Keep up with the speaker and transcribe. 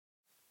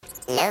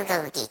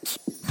Logo Geek.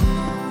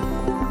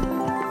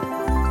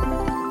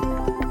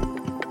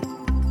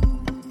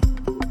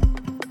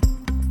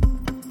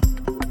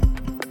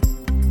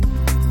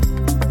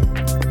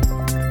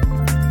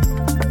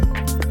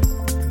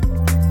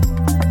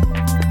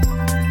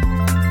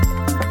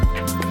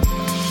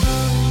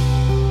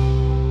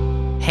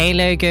 Hey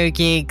Logo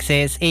Geeks,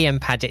 it's Ian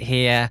Paget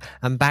here.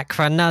 I'm back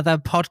for another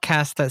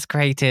podcast that's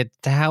created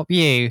to help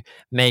you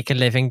make a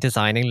living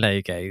designing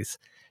logos.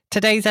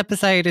 Today's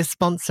episode is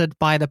sponsored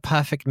by The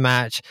Perfect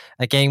Match,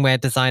 a game where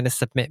designers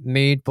submit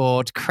mood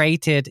board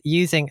created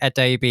using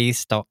Adobe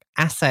stock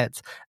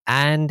assets.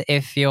 And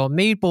if your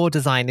mood board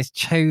design is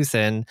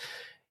chosen,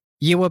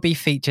 you will be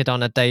featured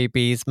on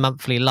Adobe's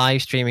monthly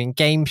live streaming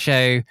game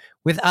show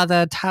with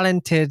other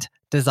talented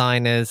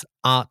designers,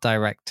 art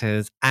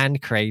directors,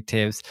 and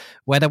creatives,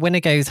 where the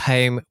winner goes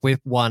home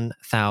with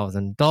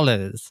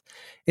 $1,000.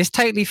 It's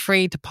totally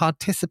free to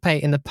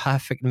participate in The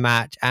Perfect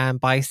Match, and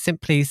by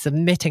simply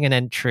submitting an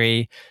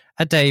entry,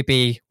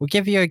 Adobe will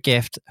give you a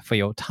gift for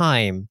your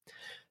time.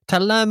 To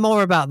learn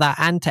more about that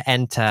and to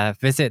enter,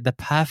 visit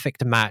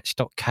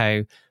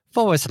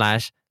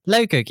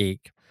theperfectmatch.co/logogeek.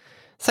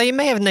 So you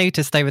may have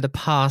noticed over the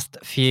past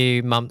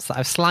few months that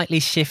I've slightly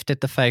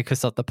shifted the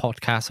focus of the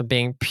podcast from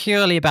being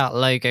purely about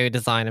logo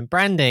design and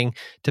branding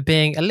to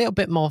being a little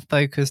bit more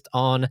focused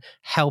on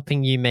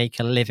helping you make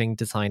a living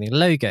designing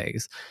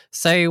logos.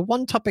 So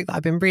one topic that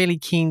I've been really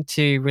keen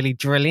to really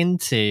drill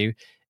into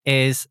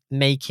is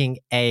making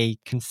a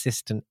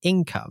consistent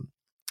income.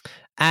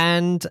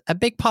 And a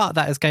big part of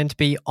that is going to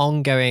be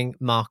ongoing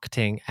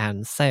marketing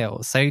and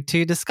sales. So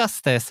to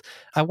discuss this,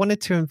 I wanted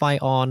to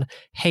invite on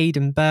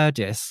Hayden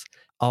Burgess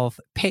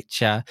of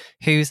Picture,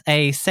 who's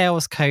a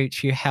sales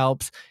coach who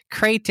helps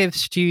creative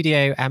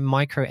studio and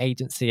micro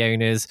agency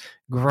owners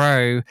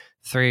grow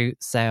through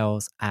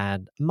sales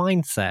and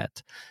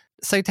mindset.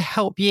 So to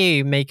help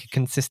you make a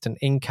consistent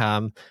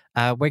income,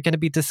 we're going to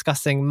be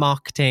discussing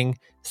marketing,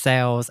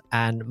 sales,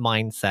 and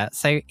mindset.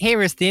 So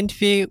here is the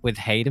interview with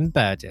Hayden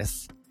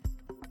Burgess.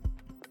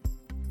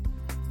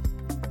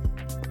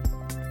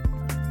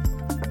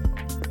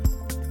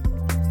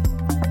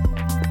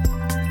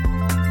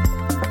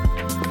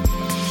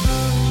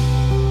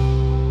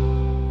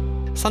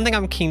 Something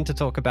I'm keen to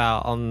talk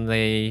about on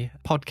the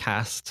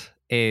podcast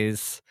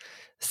is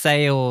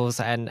sales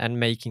and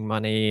making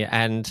money.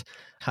 And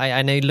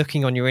I know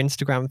looking on your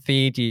Instagram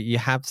feed, you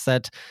have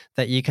said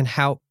that you can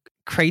help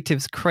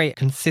creatives create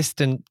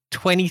consistent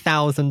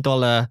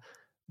 $20,000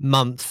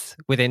 months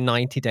within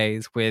 90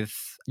 days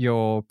with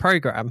your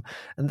program.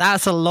 And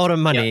that's a lot of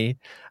money.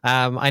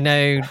 Yep. I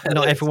know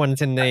not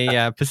everyone's in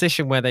the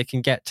position where they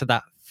can get to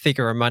that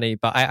figure of money,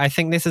 but I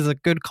think this is a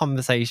good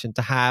conversation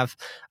to have.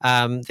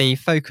 The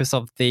focus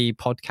of the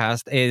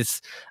podcast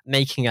is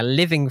making a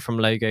living from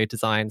logo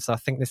design, so I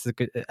think this is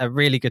a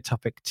really good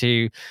topic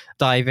to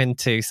dive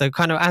into. So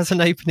kind of as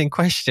an opening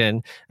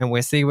question, and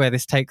we'll see where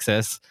this takes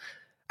us,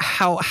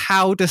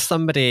 how does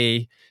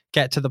somebody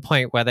get to the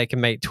point where they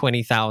can make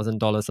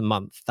 $20,000 a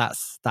month?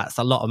 That's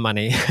a lot of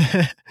money.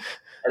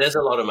 It is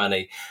a lot of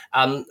money.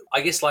 I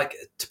guess, like,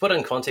 to put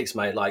in context,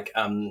 mate, like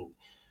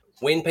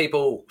when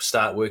people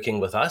start working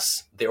with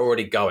us, they're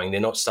already going. They're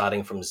not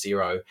starting from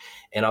zero.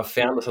 And I've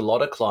found with a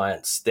lot of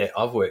clients that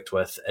I've worked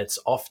with, it's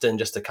often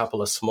just a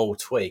couple of small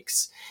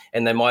tweaks,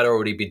 and they might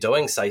already be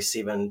doing, say,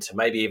 7 to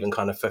maybe even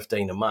kind of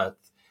 15 a month.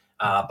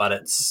 But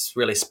it's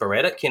really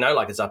sporadic,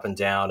 like it's up and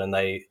down. And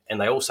they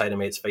all say to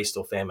me, it's feast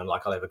or famine.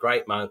 Like, I'll have a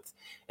great month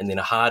and then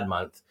a hard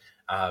month.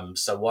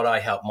 So what I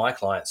help my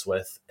clients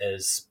with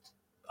is,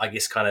 I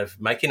guess, kind of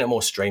making it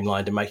more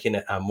streamlined and making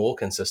it more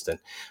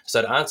consistent.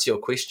 So to answer your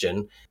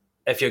question,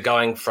 if you're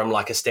going from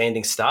like a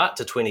standing start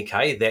to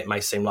 20K, that may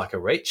seem like a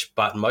reach,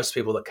 but most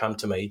people that come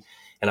to me,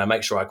 and I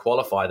make sure I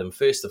qualify them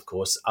first, of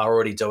course, are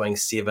already doing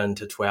 7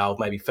 to 12,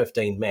 maybe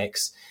 15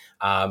 max.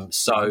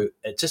 So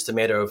it's just a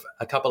matter of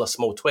a couple of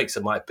small tweaks.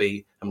 It might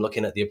be, I'm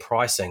looking at their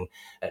pricing.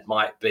 It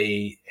might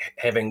be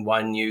having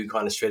one new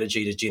kind of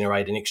strategy to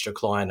generate an extra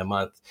client a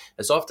month.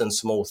 It's often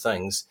small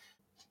things.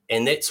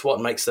 And that's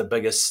what makes the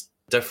biggest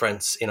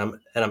difference in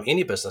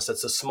any business.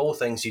 It's the small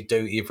things you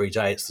do every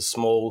day. It's the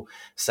small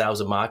sales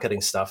and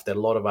marketing stuff that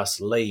a lot of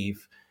us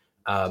leave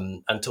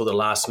until the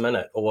last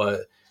minute,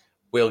 or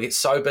we'll get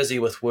so busy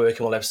with work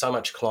and we'll have so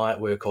much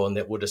client work on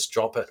that we'll just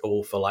drop it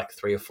all for like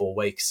 3 or 4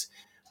 weeks,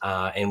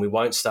 and we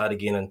won't start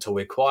again until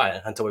we're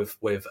quiet, until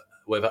we've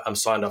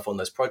signed off on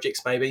those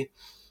projects maybe.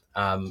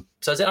 So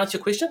does that answer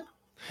your question?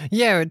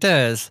 Yeah, it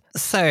does.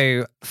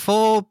 So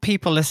for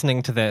people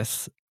listening to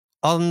this,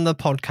 on the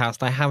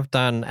podcast, I have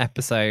done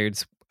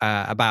episodes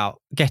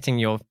about getting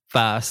your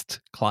first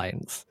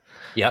clients.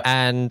 Yeah.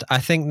 And I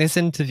think this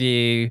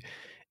interview,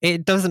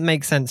 it doesn't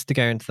make sense to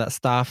go into that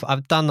stuff.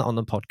 I've done that on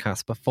the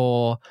podcast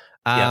before.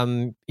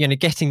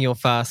 Getting your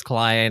first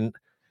client,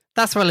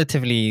 that's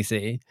relatively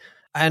easy.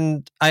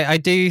 And I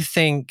do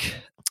think,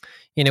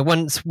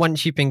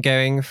 once you've been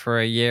going for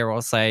a year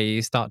or so,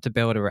 you start to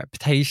build a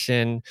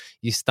reputation,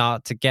 you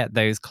start to get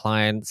those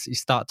clients, you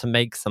start to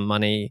make some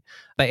money.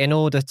 But in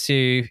order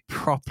to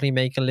properly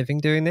make a living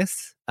doing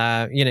this,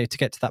 to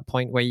get to that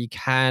point where you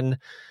can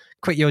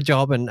quit your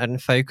job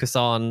and focus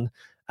on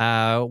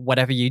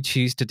whatever you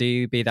choose to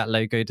do, be that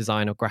logo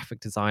design or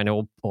graphic design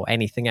or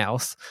anything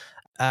else.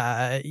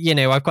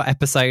 I've got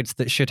episodes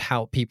that should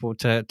help people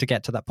to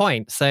get to that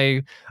point.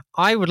 So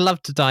I would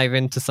love to dive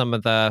into some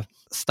of the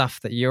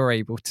stuff that you're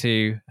able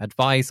to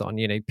advise on,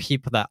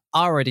 people that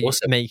are already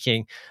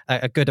making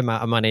a good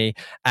amount of money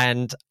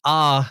and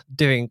are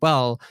doing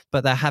well,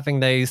 but they're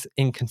having those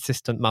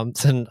inconsistent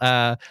months. And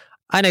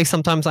I know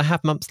sometimes I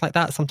have months like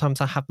that.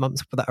 Sometimes I have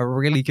months that are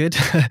really good.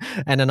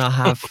 And then I'll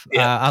have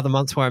other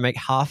months where I make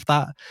half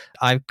that.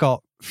 I've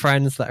got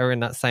friends that are in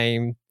that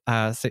same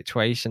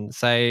situation.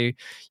 So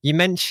you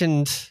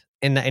mentioned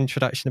in the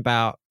introduction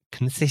about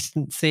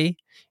consistency,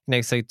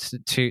 so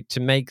to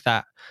make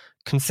that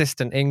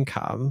consistent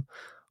income,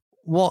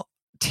 what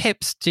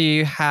tips do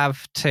you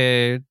have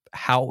to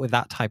help with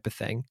that type of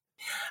thing?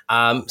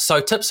 So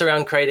tips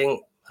around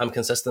creating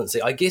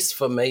consistency, I guess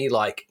for me,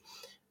 like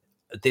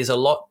there's a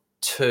lot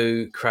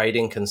to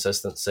creating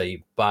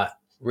consistency, but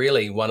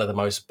really one of the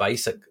most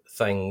basic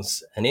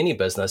things in any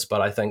business,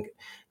 but I think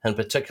in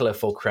particular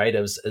for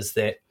creatives, is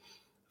that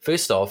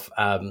first off,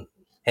 and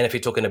if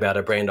you're talking about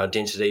a brand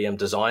identity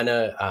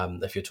designer,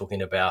 if you're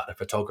talking about a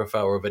photographer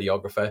or a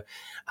videographer,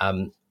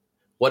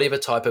 whatever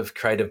type of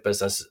creative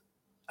business,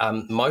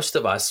 most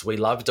of us, we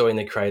love doing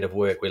the creative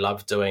work. We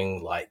love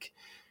doing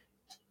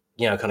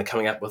kind of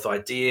coming up with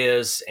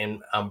ideas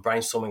and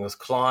brainstorming with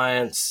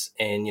clients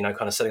and,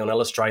 kind of sitting on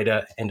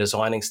Illustrator and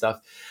designing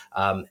stuff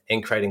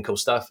and creating cool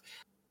stuff.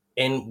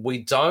 And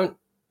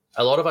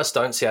a lot of us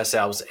don't see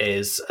ourselves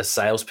as a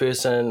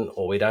salesperson,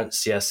 or we don't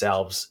see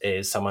ourselves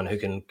as someone who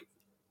can,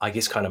 I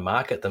guess, kind of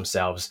market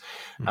themselves.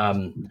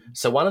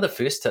 So one of the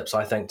first tips,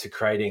 I think, to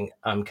creating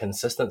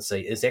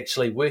consistency is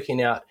actually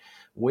working out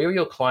where are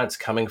your clients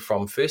coming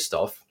from first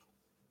off,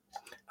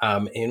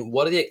 and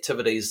what are the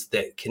activities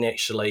that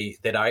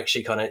are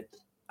actually kind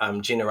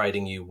of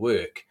generating you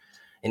work,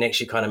 and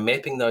actually kind of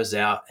mapping those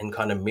out and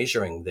kind of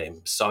measuring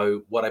them.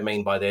 So what I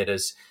mean by that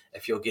is,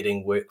 if you're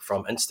getting work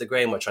from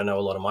Instagram, which I know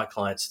a lot of my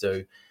clients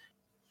do,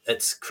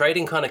 it's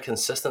creating kind of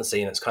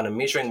consistency, and it's kind of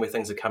measuring where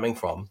things are coming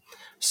from,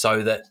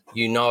 so that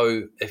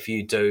if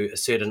you do a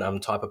certain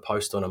type of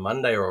post on a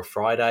Monday or a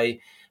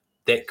Friday,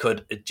 that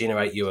could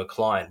generate you a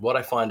client. What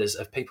I find is,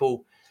 if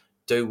people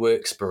do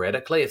work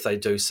sporadically, if they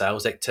do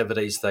sales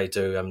activities, they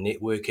do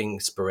networking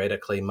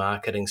sporadically,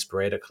 marketing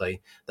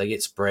sporadically, they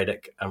get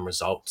sporadic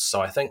results.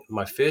 So I think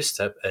my first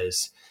tip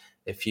is,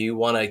 if you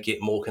want to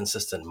get more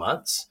consistent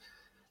months,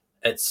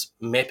 it's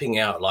mapping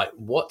out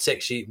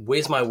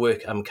where's my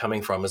work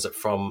coming from? Is it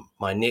from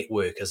my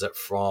network? Is it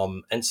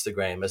from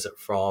Instagram? Is it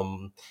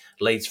from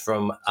leads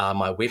from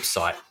my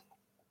website?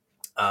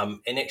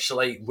 And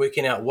actually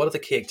working out what are the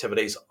key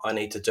activities I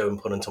need to do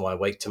and put into my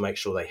week to make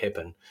sure they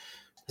happen.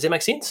 Does that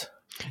make sense?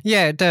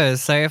 Yeah, it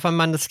does. So if I'm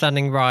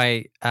understanding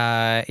right,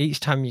 each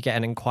time you get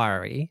an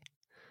inquiry,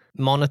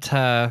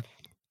 monitor.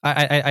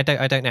 I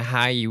don't know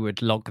how you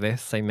would log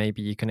this, so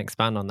maybe you can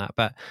expand on that.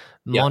 But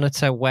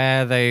monitor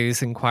where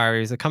those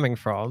inquiries are coming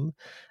from,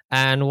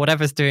 and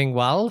whatever's doing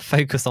well,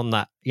 focus on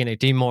that.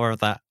 Do more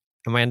of that.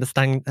 Am I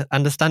understanding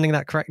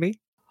that correctly?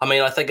 I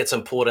mean, I think it's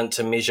important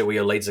to measure where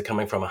your leads are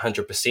coming from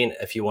 100%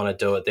 if you want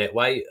to do it that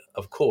way,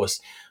 of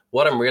course.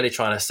 What I'm really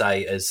trying to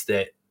say is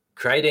that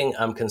creating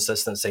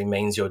consistency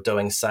means you're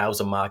doing sales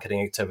and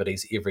marketing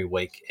activities every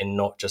week and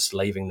not just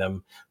leaving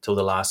them till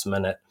the last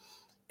minute.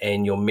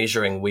 And you're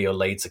measuring where your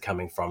leads are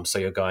coming from. So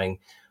you're going,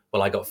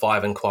 well, I got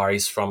 5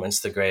 inquiries from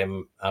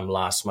Instagram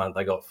last month.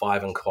 I got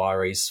 5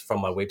 inquiries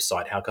from my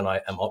website. How can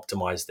I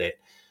optimize that?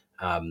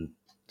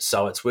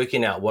 So it's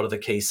working out what are the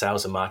key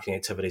sales and marketing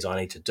activities I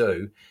need to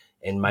do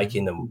and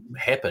making them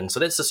happen. So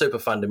that's a super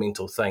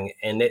fundamental thing.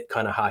 And that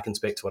kind of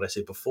harkens back to what I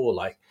said before.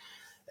 Like,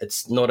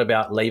 it's not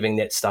about leaving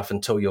that stuff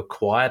until you're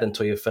quiet,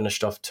 until you've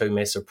finished off 2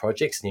 massive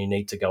projects and you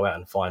need to go out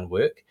and find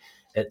work.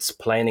 It's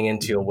planning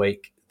into your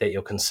week that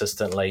you're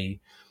consistently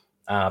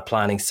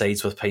planting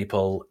seeds with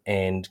people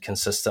and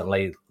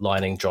consistently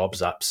lining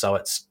jobs up. So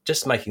it's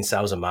just making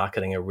sales and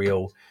marketing a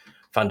real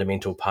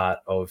fundamental part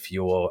of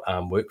your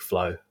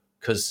workflow.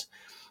 Because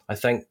I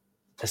think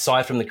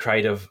aside from the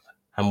creative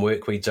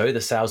work we do,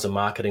 the sales and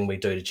marketing we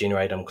do to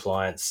generate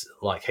clients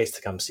has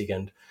to come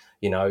second.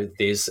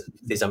 There's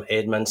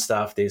admin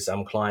stuff, there's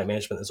client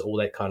management, there's all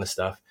that kind of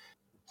stuff.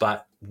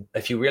 But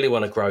if you really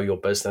want to grow your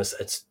business,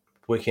 it's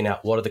working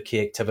out what are the key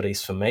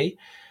activities for me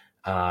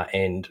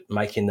and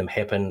making them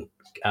happen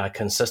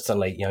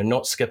consistently,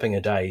 not skipping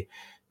a day.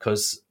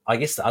 Because I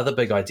guess the other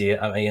big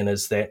idea, Ian,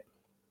 is that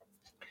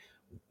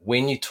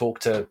when you talk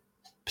to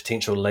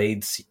potential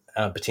leads,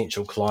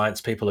 potential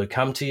clients, people who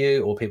come to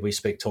you or people you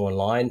speak to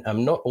online,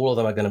 not all of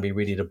them are going to be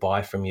ready to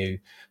buy from you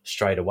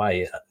straight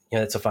away.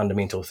 It's a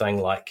fundamental thing.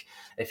 Like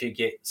if you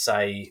get,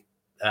 say,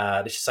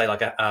 let's just say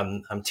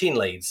 10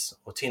 leads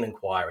or 10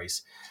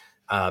 inquiries,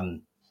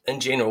 in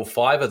general,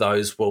 5 of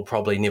those will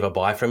probably never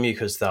buy from you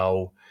because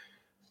they'll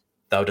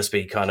just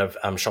be kind of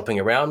shopping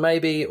around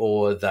maybe,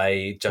 or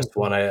they just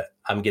want to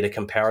get a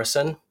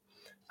comparison.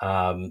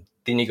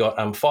 Then you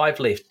got 5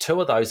 left.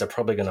 2 of those are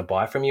probably going to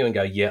buy from you and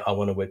go, yeah, I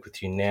want to work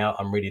with you now.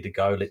 I'm ready to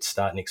go. Let's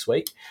start next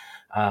week.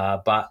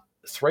 But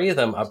 3 of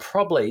them are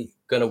probably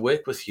going to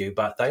work with you,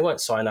 but they won't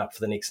sign up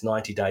for the next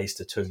 90 days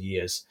to 2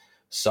 years.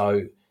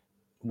 So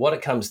what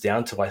it comes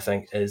down to, I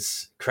think,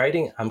 is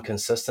creating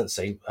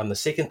consistency. The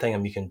second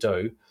thing you can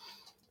do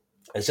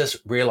is just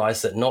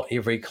realize that not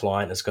every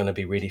client is going to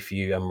be ready for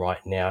you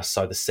right now.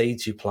 So the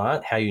seeds you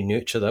plant, how you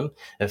nurture them,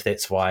 if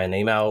that's via an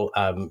email,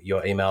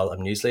 your email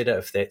newsletter,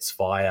 if that's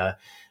via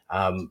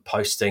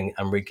posting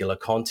regular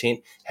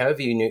content,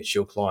 however you nurture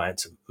your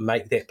clients,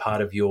 make that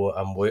part of your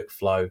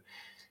workflow.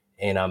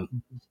 And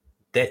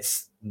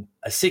that's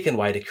a second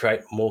way to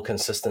create more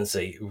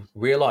consistency.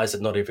 Realize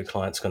that not every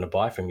client's going to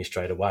buy from you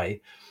straight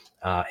away,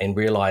 and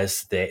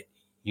realize that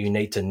you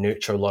need to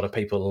nurture a lot of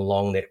people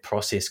along that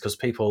process, because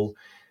people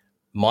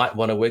might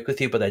want to work with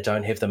you, but they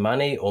don't have the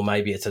money, or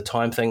maybe it's a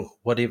time thing,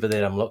 whatever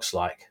that looks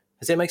like.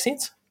 Does that make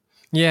sense?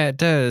 Yeah, it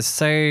does.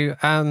 So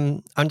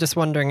I'm just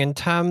wondering, in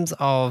terms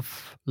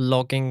of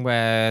logging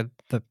where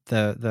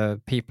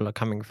the people are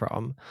coming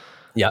from,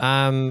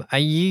 are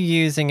you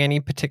using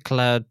any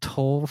particular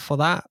tool for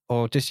that,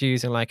 or just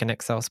using like an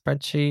Excel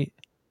spreadsheet?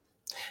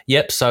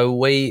 Yep. So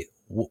we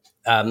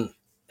in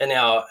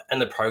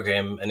the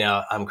program, in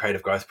our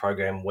creative growth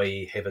program,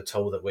 we have a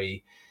tool that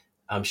we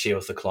share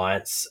with the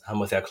clients,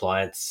 with our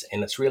clients,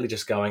 and it's really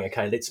just going,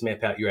 okay, let's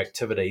map out your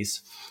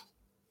activities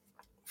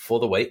for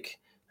the week.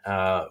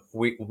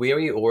 Where are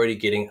you already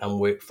getting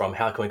work from?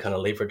 How can we kind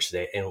of leverage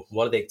that? And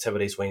what are the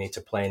activities we need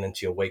to plan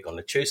into your week on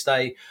a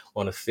Tuesday,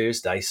 on a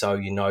Thursday, so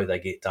you know they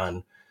get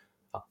done?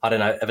 I don't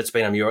know if it's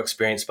been your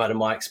experience, but in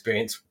my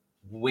experience,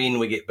 when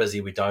we get busy,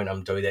 we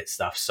don't do that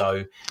stuff.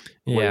 So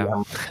yeah,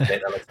 we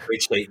that on a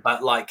spreadsheet.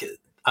 But like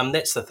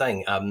that's the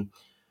thing.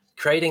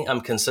 Creating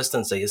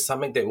consistency is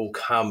something that will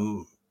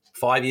come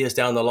 5 years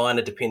down the line,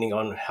 depending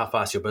on how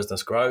fast your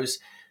business grows.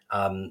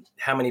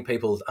 How many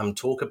people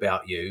talk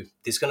about you.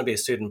 There's going to be a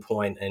certain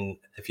point, and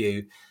if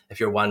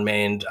you're one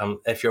man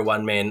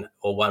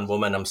or one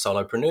woman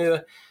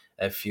solopreneur,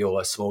 if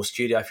you're a small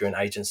studio, if you're an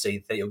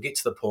agency, that you'll get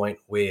to the point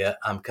where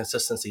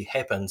consistency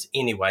happens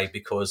anyway,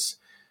 because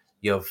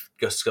you've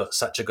just got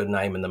such a good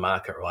name in the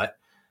market, right?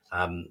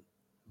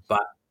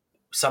 But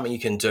something you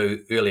can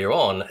do earlier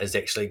on is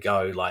actually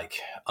go like,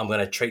 I'm going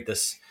to treat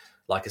this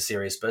like a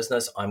serious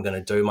business. I'm going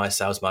to do my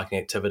sales marketing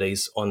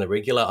activities on the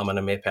regular. I'm going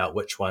to map out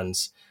which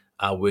ones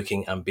are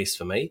working best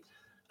for me.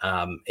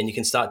 And you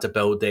can start to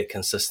build that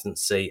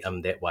consistency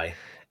that way.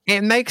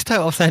 It makes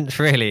total sense,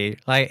 really.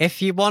 Like, if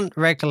you want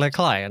regular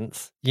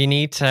clients, you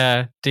need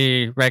to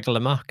do regular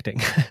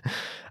marketing.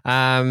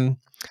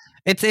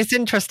 It's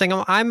interesting.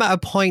 I'm at a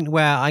point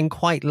where I'm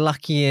quite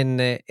lucky in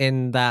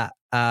that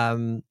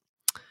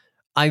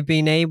I've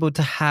been able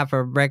to have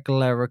a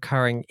regular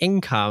recurring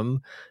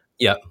income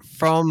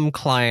from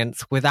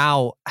clients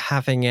without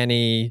having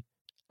any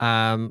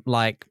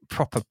like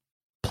proper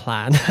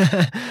plan.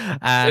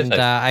 And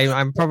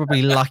I'm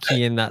probably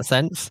lucky in that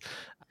sense.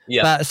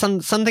 Yeah. But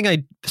something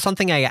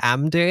I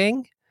am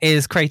doing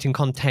is creating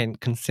content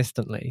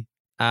consistently.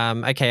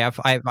 Okay,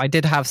 I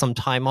did have some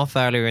time off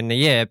earlier in the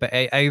year, but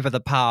over the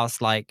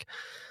past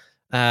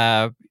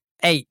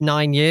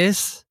 8-9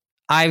 years,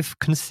 I've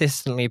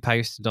consistently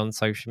posted on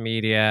social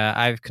media.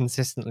 I've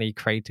consistently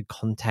created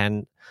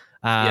content.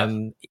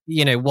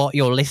 What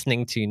you're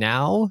listening to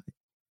now,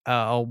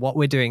 or what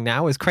we're doing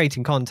now, is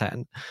creating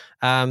content.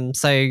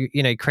 So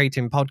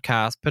creating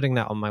podcasts, putting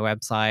that on my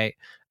website,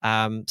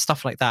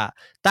 stuff like that.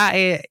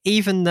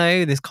 Even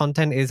though this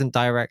content isn't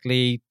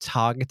directly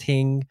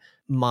targeting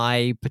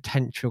my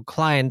potential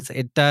clients,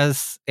 it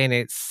does in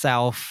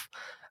itself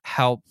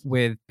help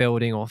with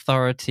building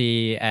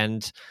authority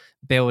and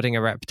building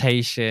a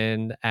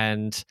reputation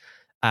and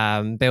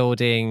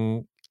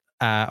building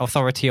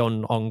authority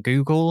on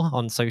Google,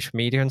 on social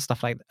media and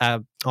stuff like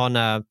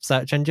on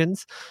search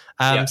engines.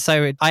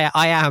 So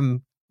I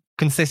am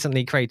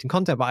consistently creating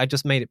content, but I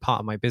just made it part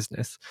of my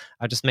business.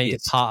 I just made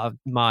it part of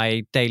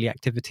my daily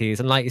activities.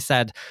 And like you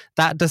said,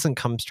 that doesn't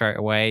come straight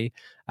away.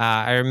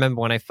 I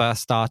remember when I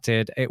first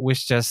started, it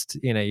was just,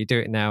 you do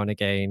it now and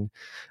again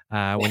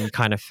when you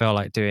kind of feel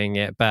like doing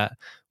it. But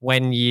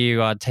when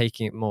you are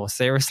taking it more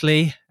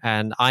seriously,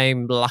 and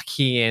I'm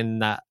lucky in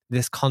that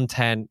this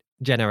content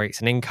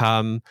generates an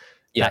income,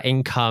 that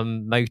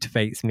income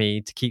motivates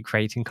me to keep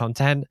creating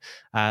content.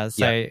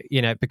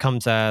 It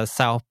becomes a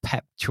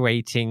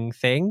self-perpetuating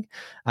thing.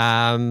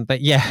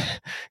 But yeah,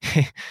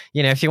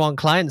 if you want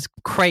clients,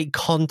 create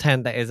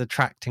content that is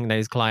attracting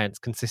those clients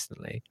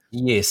consistently.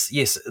 Yes,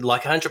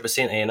 like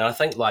 100%. And I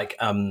think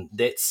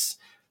that's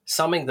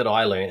something that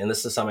I learned, and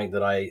this is something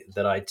that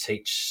I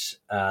teach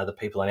the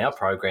people in our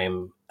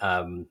program,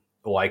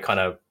 or I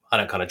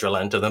don't kind of drill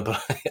into them,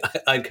 but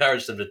I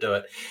encourage them to do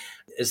it,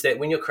 is that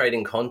when you're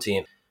creating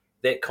content,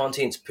 that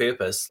content's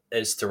purpose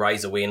is to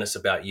raise awareness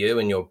about you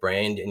and your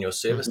brand and your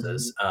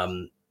services.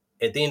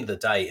 at the end of the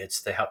day,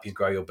 it's to help you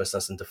grow your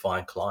business and to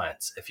find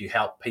clients. If you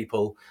help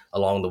people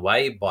along the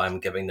way by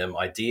giving them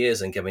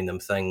ideas and giving them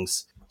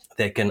things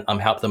that can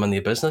help them in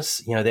their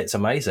business, that's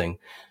amazing.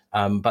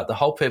 But the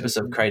whole purpose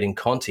of creating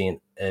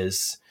content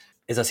is,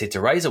 as I said,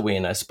 to raise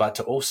awareness, but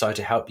to also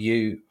to help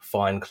you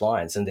find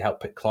clients and to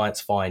help clients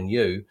find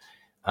you.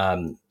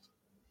 And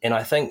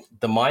I think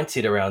the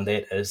mindset around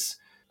that is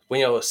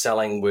when you're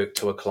selling work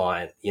to a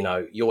client,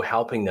 you're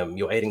helping them,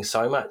 you're adding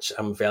so much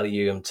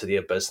value into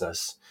their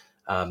business.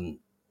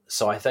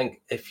 So I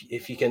think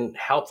if you can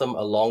help them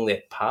along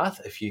that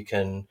path, if you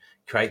can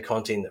create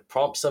content that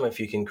prompts them, if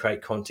you can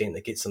create content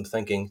that gets them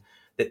thinking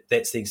that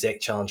that's the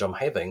exact challenge I'm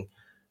having,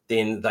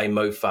 then they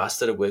move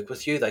faster to work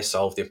with you. They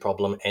solve their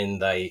problem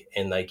and they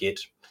get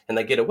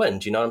a win.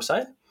 Do you know what I'm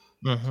saying?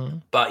 Mm-hmm.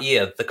 But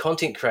yeah, the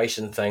content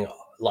creation thing,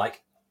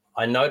 like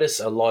I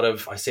see a lot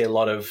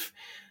of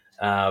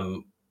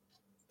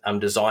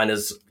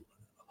designers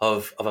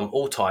of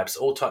all types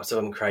of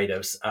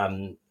creatives.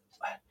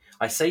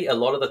 I see a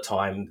lot of the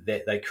time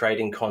that they're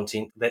creating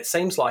content that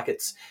seems like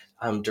it's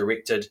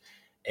directed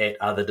at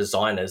other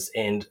designers,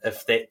 and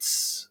if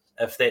that's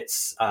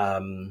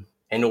an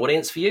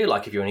audience for you,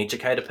 like if you're an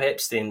educator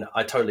perhaps, then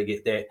I totally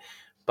get that.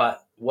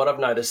 But what I've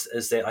noticed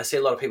is that I see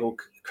a lot of people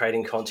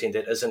creating content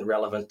that isn't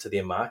relevant to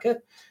their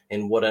market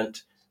and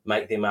wouldn't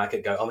make their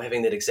market go, I'm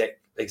having that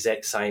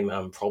exact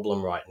same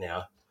problem right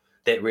now.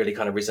 That really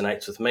kind of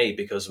resonates with me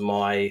because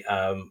my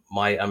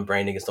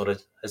branding is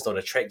not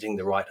attracting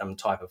the right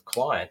type of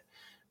client.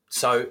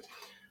 So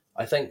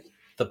I think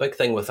the big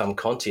thing with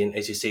content,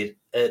 as you said,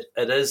 it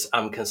is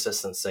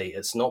consistency.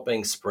 It's not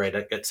being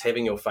sporadic. It's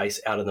having your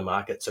face out in the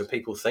market so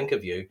people think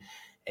of you.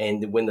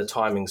 And when the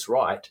timing's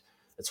right,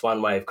 it's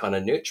one way of kind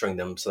of nurturing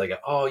them. So they go,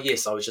 oh,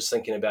 yes, I was just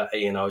thinking about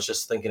Ian. I was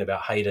just thinking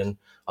about Hayden.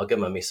 I'll give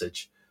them a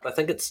message. I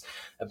think it's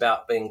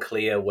about being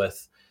clear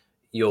with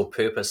your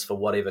purpose for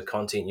whatever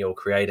content you're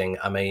creating.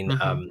 I mean,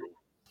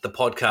 the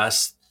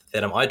podcast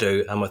that I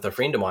do with a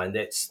friend of mine,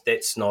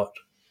 that's not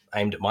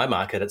aimed at my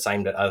market. It's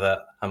aimed at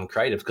other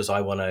creatives because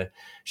I want to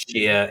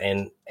share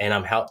and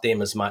help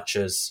them as much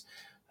as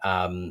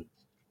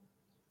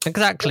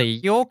Exactly.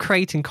 You're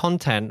creating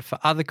content for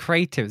other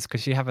creatives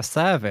because you have a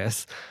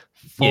service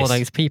for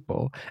those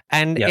people.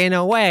 And in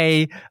a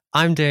way,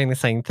 I'm doing the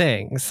same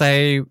thing.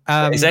 So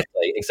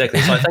exactly. So I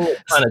think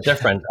it's kind of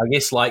different.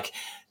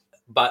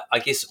 But I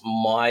guess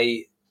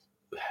my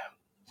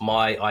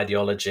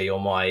ideology or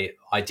my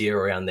idea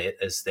around that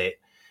is that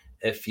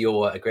if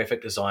you're a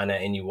graphic designer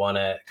and you want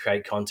to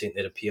create content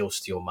that appeals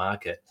to your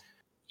market,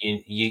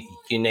 you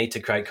need to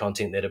create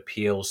content that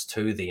appeals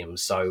to them.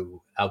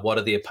 So what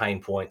are their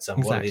pain points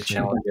and what are their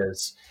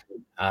challenges?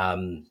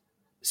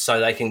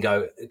 So they can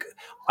go,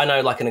 I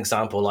know like an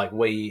example, like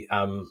we,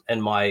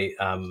 in my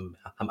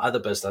other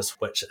business,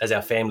 which is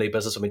our family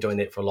business, we've been doing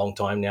that for a long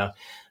time now.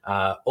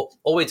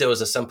 All we do is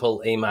a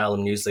simple email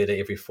and newsletter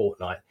every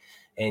fortnight.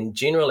 And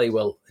generally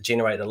we'll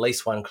generate at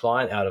least one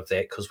client out of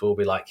that because we'll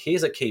be like,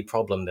 here's a key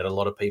problem that a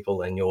lot of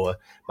people in your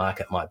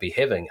market might be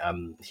having.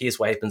 Here's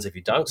what happens if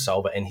you don't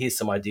solve it, and here's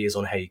some ideas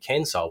on how you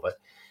can solve it.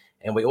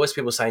 And we always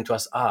people saying to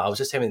us, I was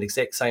just having the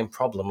exact same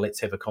problem. Let's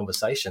have a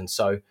conversation.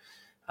 So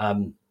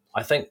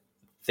I think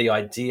the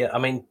idea, I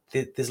mean,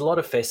 there's a lot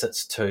of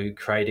facets to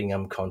creating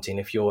content.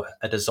 If you're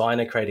a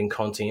designer creating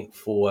content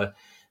for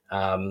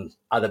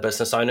other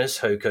business owners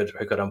who could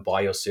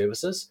buy your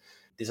services,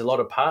 there's a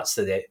lot of parts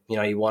to that.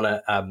 You want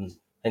to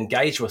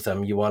engage with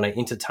them. You want to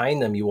entertain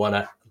them. You want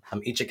to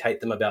educate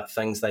them about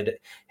things they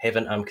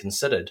haven't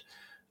considered.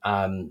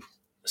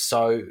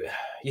 So,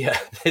 yeah,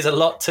 there's a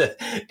lot to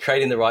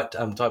creating the right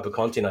type of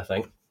content, I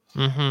think.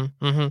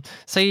 Mm-hmm, mm-hmm.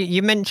 So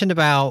you mentioned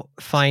about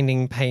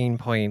finding pain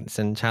points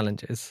and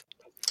challenges.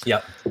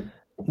 Yeah.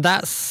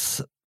 That's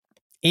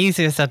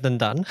easier said than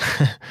done.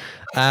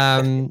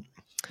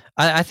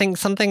 I think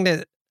something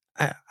that,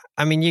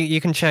 I mean, you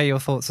can share your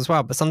thoughts as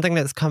well, but something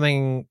that's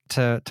coming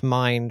to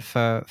mind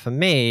for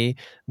me,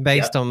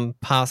 based on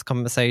past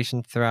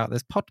conversations throughout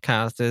this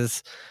podcast,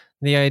 is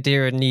the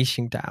idea of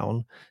niching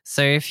down.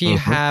 So if you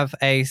have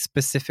a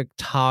specific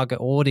target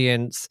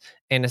audience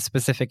in a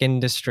specific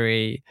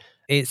industry,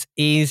 it's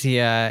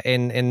easier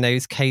in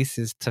those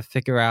cases to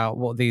figure out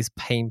what these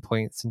pain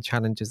points and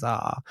challenges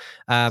are.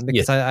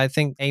 Because I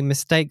think a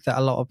mistake that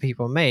a lot of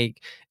people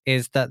make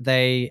is that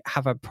they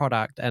have a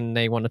product and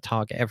they want to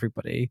target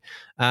everybody.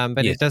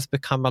 But it does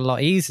become a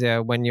lot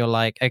easier when you're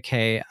like,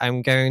 okay,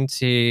 I'm going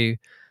to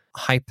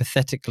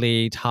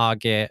hypothetically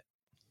target,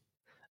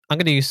 I'm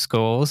going to use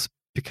schools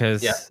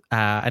because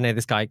I know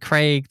this guy,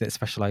 Craig, that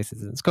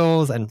specializes in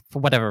schools. And for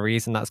whatever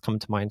reason, that's come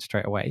to mind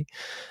straight away.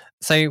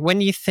 So when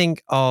you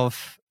think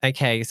of,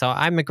 okay, so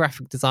I'm a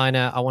graphic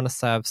designer, I want to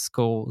serve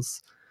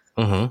schools,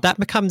 that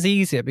becomes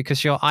easier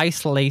because you're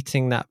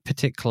isolating that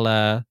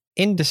particular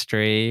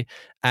industry,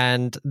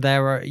 and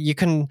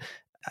I'm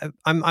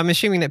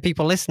assuming that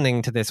people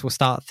listening to this will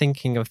start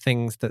thinking of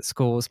things that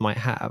schools might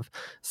have.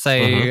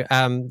 So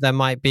there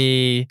might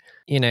be,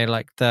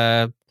 like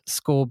the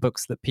school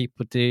books that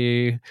people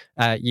do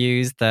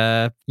use,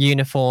 the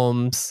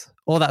uniforms,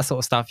 all that sort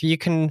of stuff. You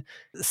can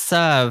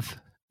serve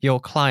your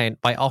client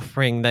by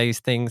offering those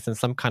things in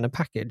some kind of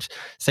package.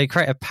 So you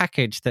create a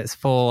package that's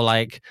for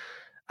like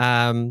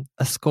a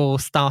school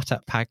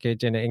startup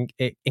package, and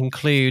it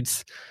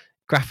includes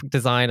graphic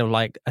design of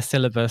like a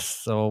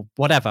syllabus or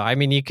whatever. I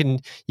mean, you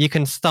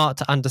can start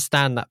to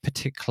understand that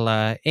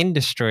particular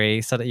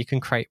industry so that you can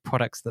create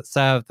products that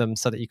serve them,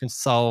 so that you can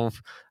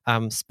solve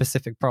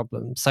specific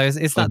problems. So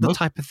is that the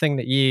type of thing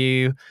that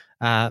you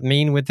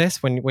mean with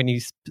this when you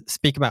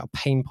speak about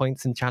pain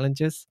points and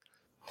challenges?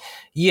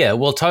 Yeah,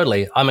 well,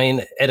 totally. I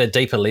mean, at a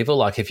deeper level,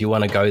 like if you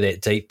want to go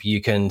that deep,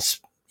 you can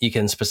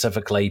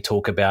specifically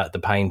talk about the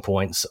pain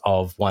points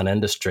of one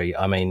industry.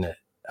 I mean,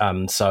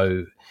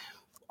 so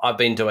I've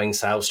been doing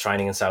sales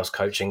training and sales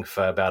coaching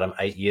for about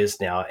 8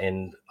 years now,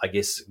 and I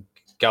guess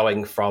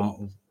going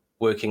from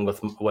working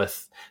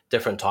with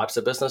different types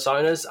of business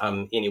owners,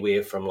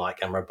 anywhere from like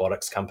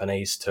robotics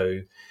companies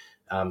to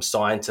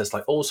scientists,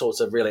 like all sorts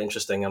of really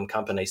interesting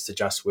companies, to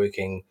just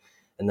working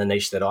in the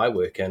niche that I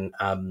work in.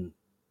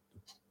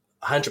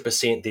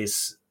 100%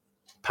 there's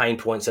pain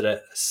points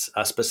that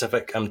are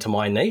specific to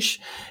my niche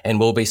and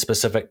will be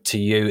specific to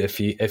you if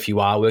you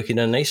are working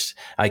in a niche.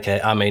 Okay,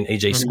 I mean,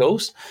 e.g.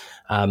 schools.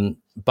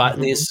 But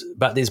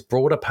there's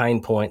broader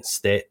pain points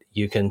that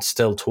you can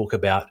still talk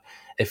about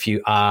if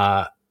you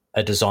are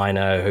a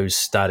designer who's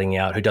starting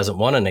out, who doesn't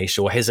want a niche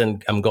or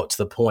hasn't got to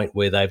the point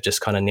where they've just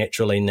kind of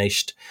naturally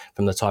niched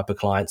from the type of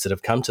clients that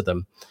have come to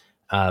them.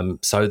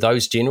 So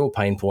those general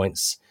pain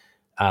points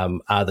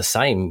are the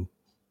same.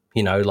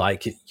 You know,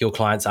 like your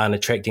clients aren't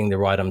attracting the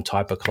right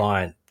type of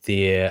client.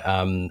 Their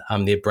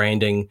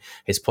branding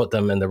has put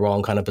them in the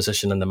wrong kind of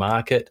position in the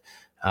market.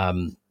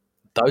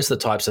 Those are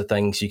the types of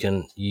things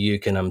you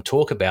can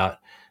talk about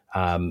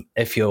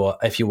if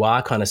you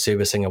are kind of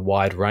servicing a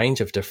wide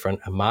range of different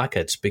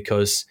markets,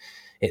 because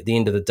at the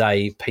end of the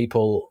day,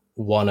 people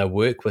want to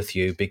work with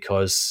you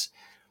because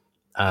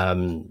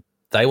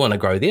they want to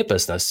grow their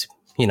business.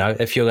 You know,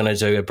 if you're going to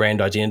do a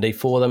brand identity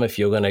for them, if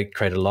you're going to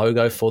create a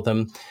logo for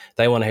them,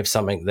 they want to have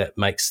something that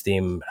makes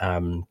them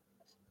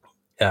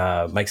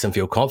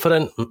feel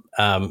confident.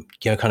 Kind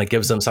of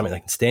gives them something they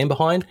can stand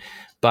behind.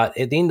 But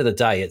at the end of the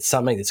day, it's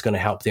something that's going to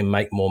help them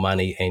make more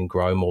money and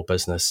grow more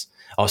business.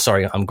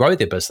 Grow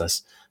their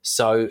business.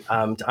 So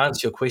to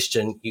answer your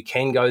question, you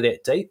can go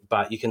that deep,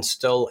 but you can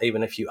still,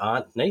 even if you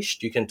aren't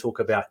niched, you can talk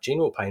about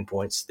general pain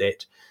points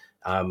that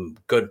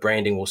good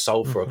branding will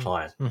solve for a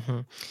client.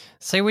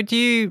 So would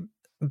you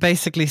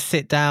basically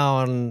sit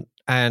down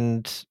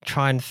and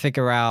try and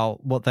figure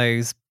out what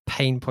those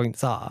pain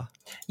points are?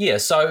 Yeah.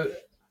 So,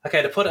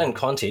 okay, to put it in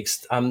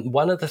context,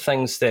 one of the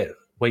things that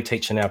we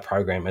teach in our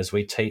program is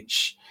we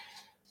teach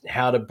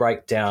how to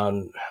break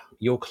down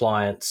your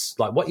clients,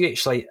 like what you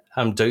actually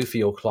do for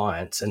your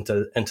clients,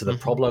 into the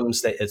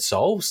problems that it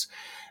solves,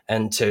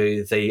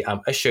 into the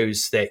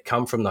issues that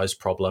come from those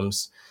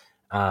problems,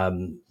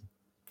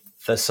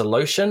 the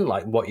solution,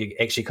 like what you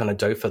actually kind of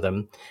do for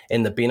them,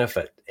 and the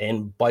benefit.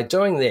 And by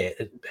doing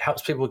that, it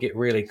helps people get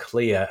really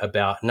clear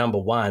about, number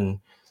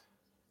one,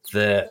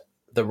 the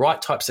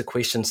right types of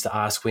questions to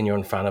ask when you're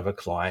in front of a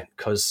client.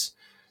 Because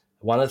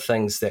one of the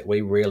things that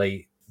we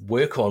really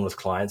work on with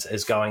clients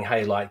is going,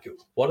 hey, like,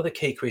 what are the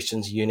key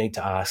questions you need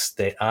to ask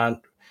that aren't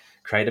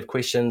creative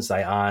questions?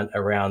 They aren't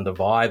around the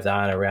vibe, they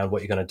aren't around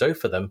what you're going to do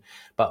for them,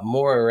 but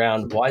more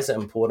around why is it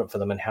important for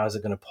them and how is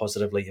it going to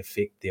positively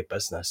affect their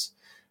business.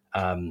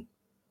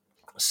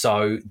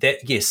 So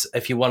that, yes,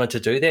 if you wanted to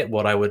do that,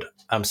 what I would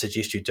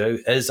suggest you do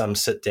is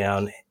sit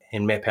down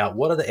and map out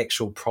what are the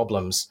actual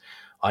problems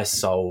I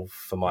solve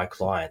for my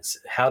clients.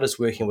 How does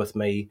working with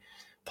me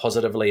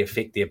positively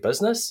affect their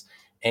business?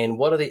 And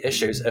what are the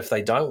issues if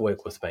they don't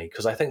work with me?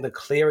 Because I think the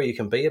clearer you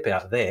can be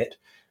about that,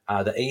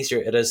 the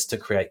easier it is to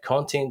create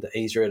content, the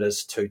easier it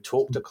is to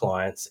talk to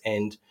clients.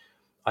 And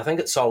I think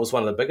it solves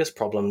one of the biggest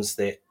problems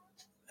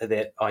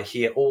that I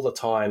hear all the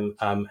time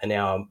in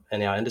our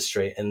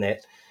industry, in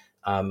that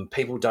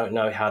people don't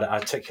know how to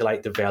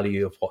articulate the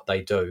value of what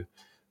they do.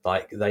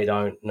 Like, they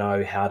don't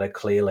know how to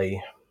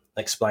clearly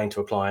explain to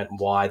a client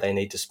why they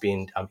need to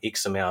spend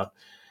X amount,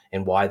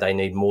 and why they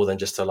need more than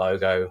just a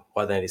logo,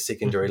 why they need a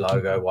secondary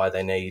logo, why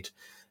they need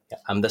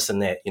this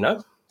and that, you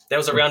know? That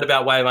was a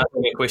roundabout way of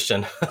answering your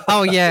question.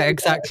 Oh, yeah,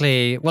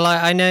 exactly. Well,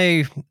 I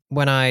know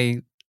when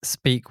I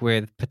speak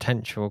with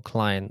potential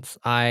clients,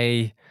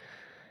 I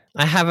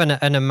have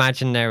an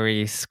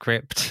imaginary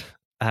script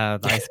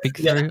that I speak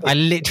through. I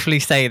literally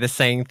say the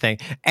same thing.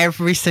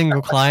 Every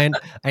single client,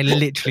 I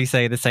literally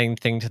say the same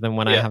thing to them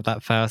when I have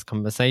that first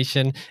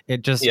conversation.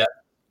 It just...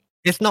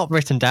 It's not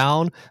written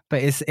down,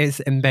 but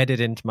it's embedded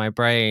into my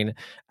brain.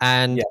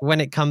 And when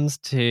it comes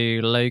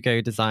to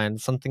logo design,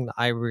 something that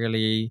I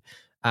really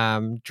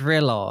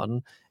drill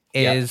on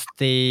is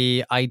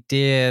the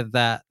idea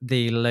that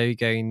the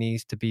logo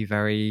needs to be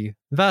very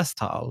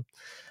versatile.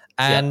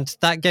 And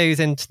that goes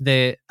into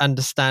the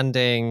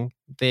understanding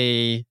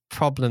the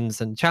problems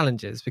and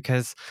challenges,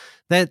 because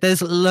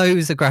there's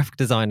loads of graphic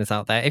designers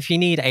out there. If you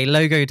need a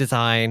logo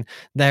design,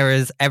 there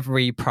is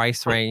every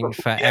price range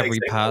for every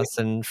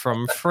person,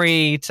 from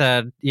free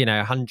to,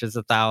 hundreds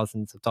of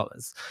thousands of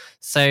dollars.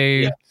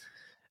 So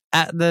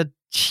at the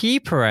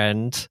cheaper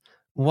end,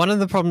 one of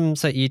the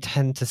problems that you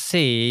tend to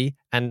see,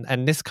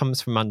 and this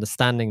comes from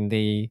understanding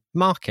the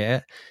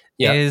market,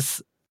 Yeah.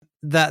 is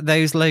that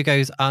those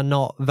logos are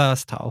not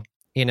versatile.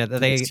 You know,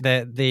 that Yes.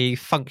 the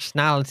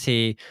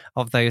functionality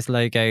of those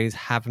logos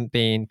haven't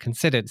been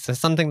considered. So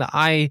something that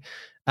I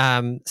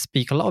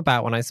speak a lot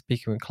about when I'm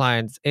speaking with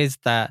clients is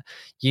that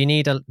you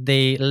need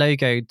the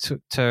logo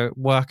to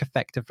work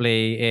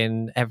effectively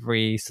in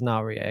every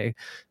scenario.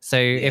 So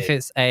Yeah. if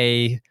it's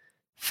a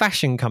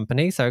fashion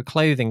company, so a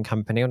clothing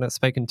company, and I've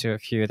spoken to a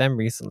few of them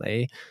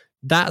recently,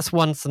 that's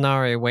one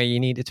scenario where you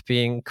need it to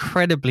be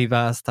incredibly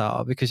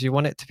versatile because you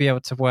want it to be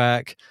able to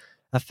work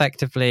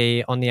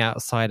effectively on the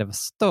outside of a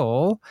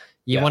store.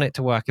 You Yeah. want it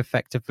to work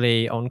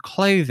effectively on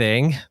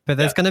clothing, but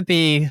there's Yeah. going to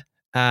be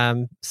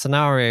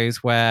scenarios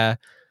where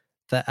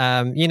the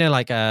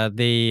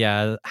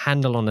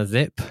handle on a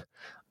zip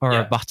or a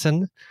Yeah.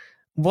 button.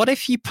 What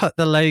if you put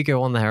the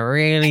logo on there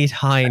really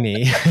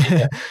tiny?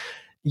 Yeah.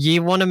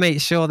 You want to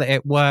make sure that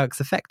it works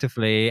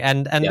effectively,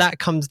 and Yeah. that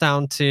comes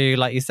down to,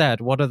 like you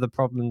said, what are the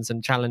problems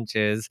and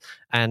challenges,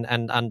 and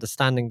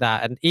understanding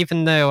that. And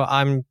even though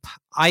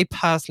I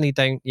personally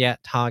don't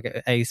yet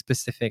target a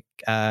specific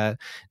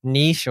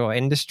niche or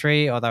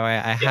industry, although I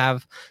Yeah.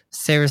 have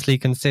seriously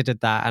considered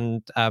that,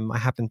 and I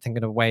have been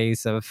thinking of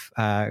ways of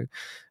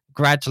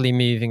gradually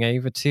moving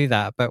over to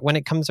that. But when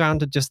it comes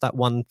around to just that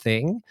one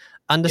thing,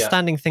 Yeah.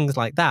 understanding things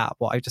like that,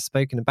 what I've just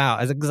spoken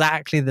about, is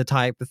exactly the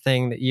type of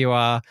thing that you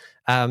are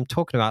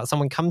talking about.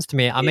 Someone comes to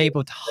me, I'm Yeah.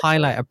 able to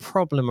highlight a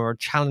problem or a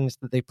challenge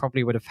that they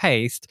probably would have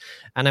faced,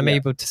 and I'm Yeah.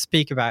 able to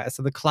speak about it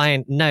so the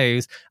client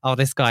knows, oh,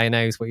 this guy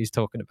knows what he's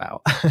talking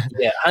about.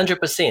 Yeah.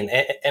 100%.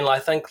 And I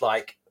think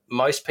like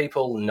most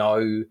people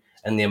know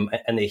in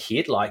their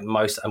head, like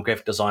most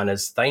graphic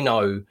designers, they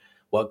know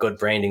what good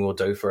branding will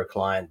do for a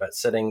client, but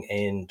sitting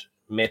and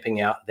mapping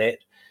out that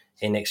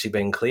and actually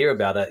being clear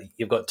about it,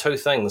 you've got two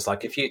things.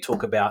 Like if you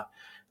talk about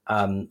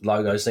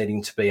logos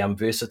needing to be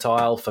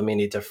versatile for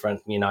many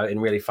different,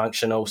 and really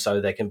functional, so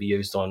they can be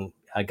used on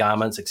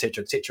garments,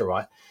 etc.,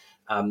 right?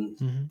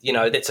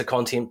 That's a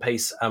content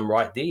piece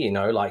right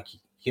there. Like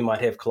you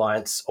might have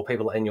clients or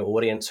people in your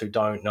audience who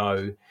don't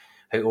know,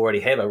 who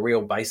already have a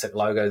real basic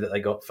logo that they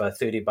got for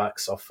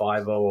 $30 off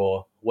Fiverr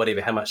or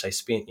whatever, how much they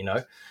spent,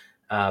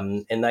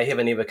 and they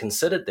haven't ever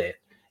considered that,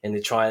 and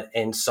they're trying,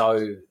 and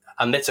so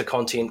that's a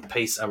content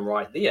piece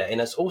right there,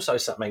 and it's also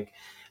something,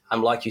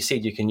 like you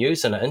said, you can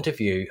use in an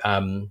interview,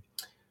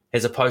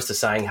 as opposed to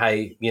saying,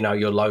 hey,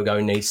 your logo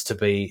needs to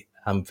be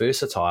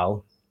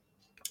versatile.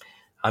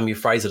 You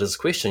phrase it as a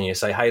question. You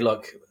say, hey,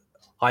 look,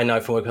 I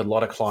know from working with a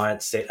lot of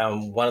clients that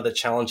one of the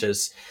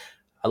challenges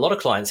a lot of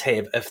clients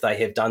have, if they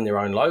have done their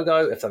own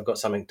logo, if they've got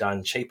something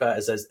done cheaper,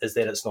 is that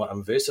it's not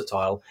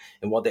versatile.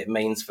 And what that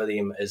means for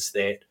them is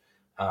that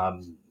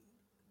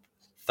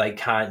they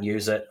can't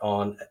use it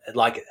on,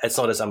 like, it's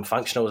not as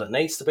functional as it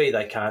needs to be.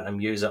 They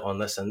can't use it on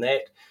this and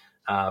that.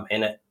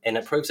 And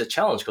it proves a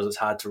challenge because it's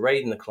hard to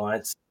read, and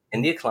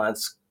their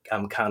clients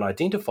can't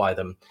identify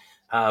them.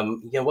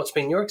 What's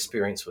been your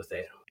experience with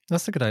that?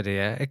 That's a good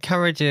idea. It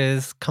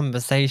encourages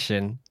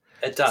conversation.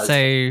 It does.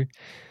 So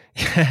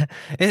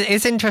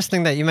it's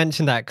interesting that you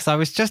mentioned that, because I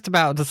was just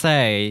about to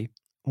say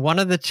one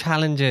of the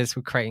challenges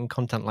with creating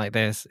content like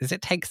this is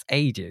it takes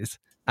ages.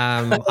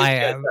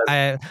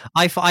 I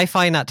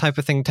find that type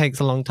of thing takes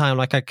a long time.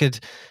 Like I could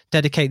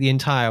dedicate the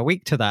entire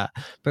week to that.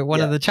 But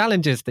one of the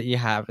challenges that you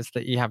have is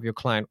that you have your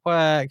client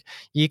work.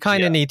 You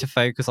kind of need to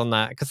focus on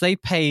that because they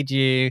paid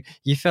you.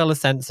 You feel a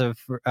sense of,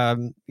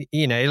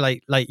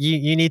 like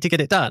you need to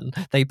get it done.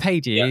 They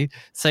paid you,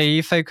 so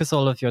you focus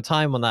all of your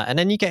time on that, and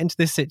then you get into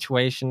this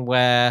situation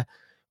where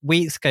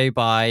weeks go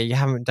by, you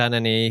haven't done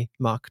any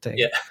marketing,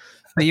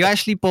 but you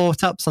actually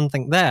brought up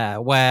something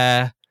there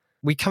where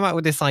we come up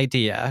with this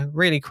idea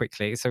really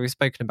quickly. So we've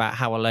spoken about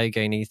how a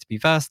logo needs to be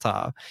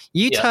versatile.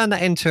 You turn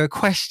that into a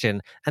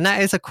question, and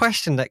that is a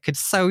question that could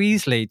so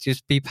easily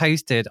just be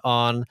posted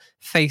on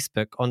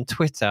Facebook, on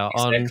Twitter,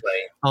 on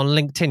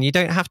LinkedIn. You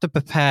don't have to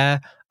prepare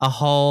a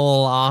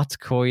whole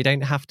article. You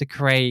don't have to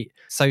create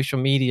social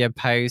media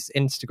posts,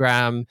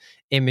 Instagram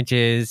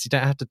images. You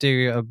don't have to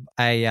do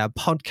a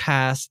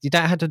podcast. You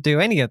don't have to do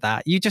any of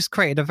that. You just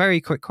created a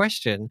very quick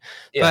question.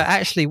 But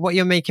actually, what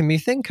you're making me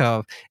think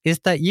of is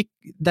that you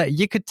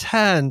could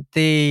turn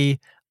the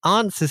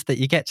answers that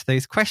you get to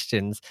those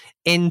questions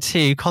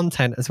into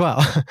content as well.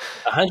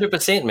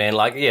 100%, man.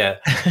 Like,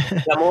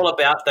 I'm all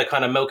about the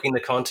kind of milking the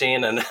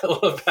content and all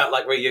about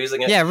like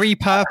reusing it. Yeah,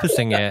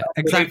 repurposing it.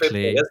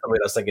 Exactly. That's the word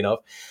I was thinking of.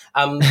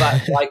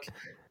 But like,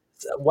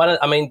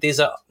 there's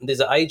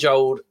an age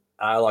old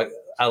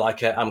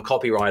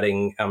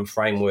copywriting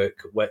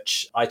framework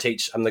which I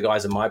teach. The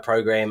guys in my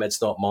program.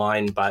 It's not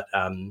mine, but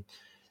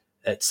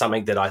it's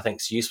something that I think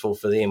is useful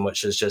for them,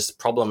 which is just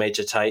problem,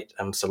 agitate,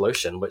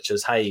 solution, which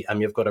is, hey,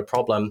 you've got a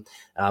problem.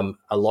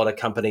 A lot of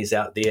companies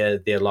out there,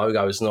 their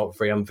logo is not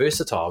very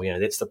versatile.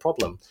 That's the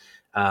problem.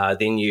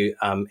 then you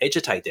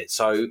agitate that.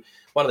 So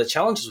one of the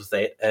challenges with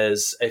that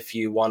is if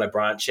you want to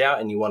branch out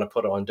and you want to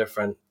put it on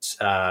different,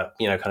 kind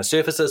of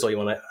surfaces, or you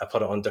want to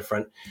put it on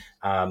different,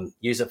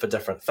 use it for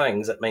different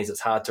things, it means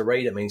it's hard to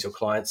read. It means your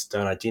clients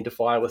don't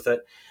identify with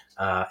it,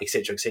 et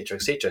cetera, et cetera,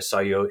 et cetera. So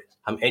you're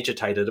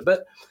agitated a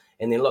bit.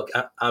 And then look,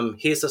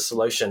 here's the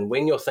solution.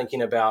 When you're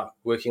thinking about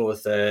working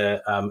with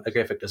a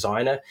graphic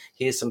designer,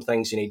 here's some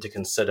things you need to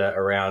consider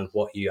around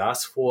what you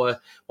ask for,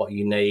 what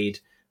you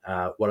need,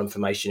 what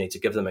information you need to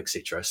give them,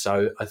 etc.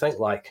 So I think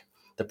like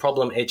the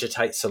problem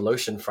agitate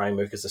solution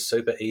framework is a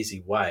super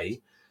easy way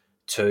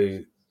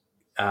to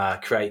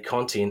create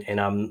content.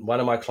 And one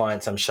of my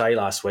clients, Shay,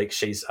 last week,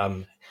 she's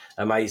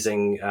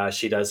amazing.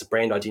 She does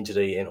brand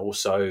identity and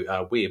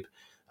also web.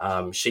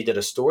 She did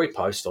a story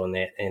post on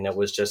that, and it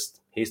was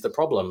just, here's the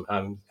problem.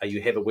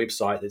 You have a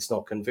website that's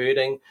not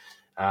converting.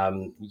 Are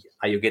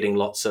you getting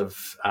lots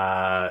of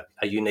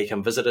unique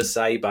visitors,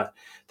 say, but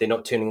they're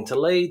not turning into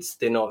leads?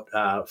 They're not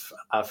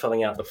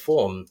filling out the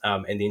form.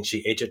 And then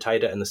she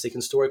agitated it in the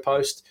second story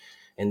post.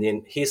 And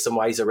then here's some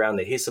ways around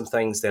there. Here's some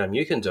things that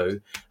you can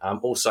do.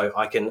 Also,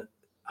 I can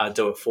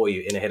do it for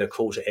you. And it had a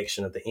call to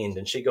action at the end.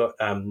 And she got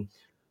 2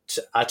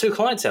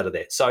 clients out of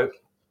that. So,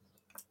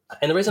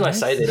 and the reason I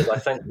say that is I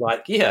think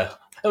it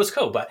was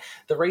cool. But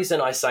the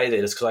reason I say that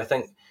is because I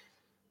think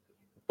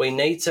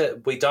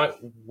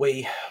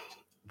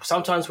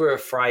sometimes we're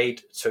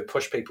afraid to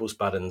push people's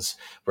buttons.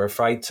 We're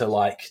afraid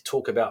to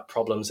talk about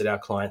problems that our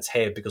clients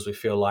have because we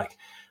feel like,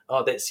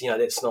 oh, that's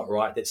not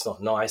right. That's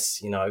not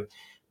nice,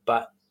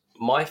 But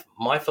my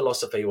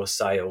philosophy with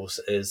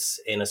sales is,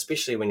 and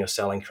especially when you're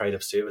selling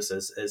creative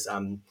services, is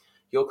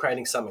you're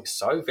creating something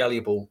so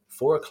valuable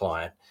for a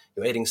client.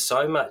 You're adding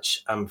so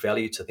much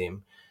value to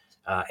them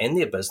and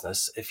their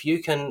business. If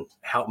you can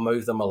help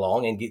move them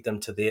along and get them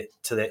to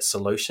that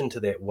solution, to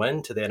that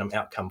win, to that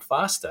outcome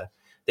faster,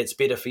 that's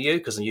better for you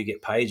because you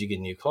get paid, you get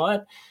a new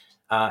client.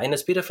 And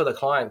it's better for the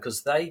client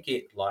because they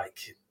get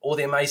all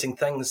the amazing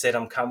things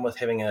that come with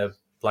having a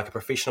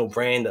professional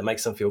brand that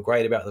makes them feel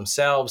great about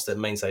themselves. That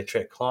means they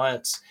attract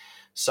clients.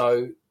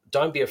 So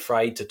don't be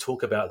afraid to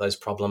talk about those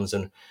problems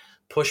and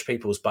push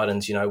people's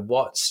buttons.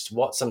 What's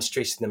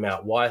stressing them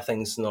out? Why are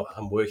things not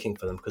working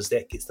for them? Because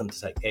that gets them to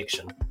take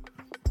action.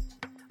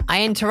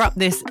 I interrupt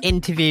this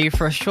interview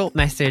for a short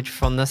message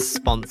from the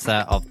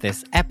sponsor of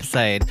this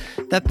episode,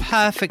 The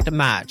Perfect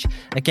Match,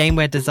 a game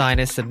where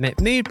designers submit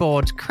mood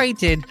boards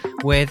created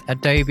with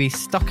Adobe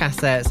stock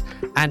assets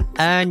and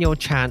earn your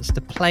chance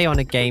to play on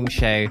a game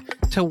show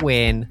to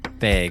win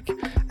big.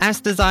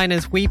 As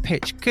designers, we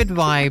pitch good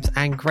vibes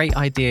and great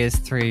ideas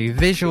through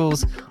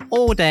visuals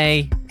all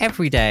day,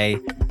 every day.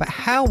 But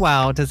how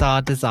well does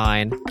our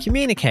design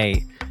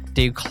communicate?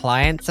 Do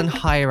clients and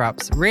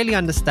higher-ups really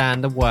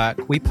understand the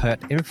work we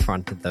put in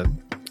front of them?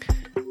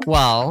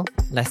 Well,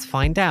 let's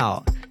find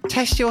out.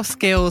 Test your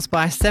skills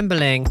by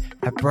assembling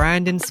a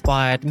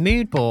brand-inspired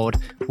mood board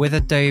with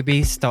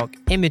Adobe stock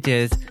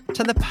images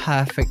to the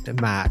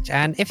perfect match.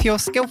 And if your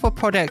skillful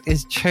product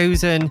is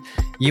chosen,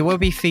 you will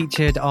be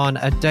featured on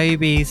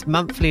Adobe's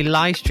monthly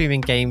live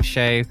streaming game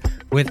show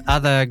with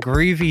other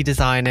groovy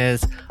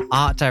designers,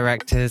 art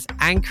directors,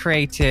 and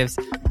creatives,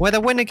 where the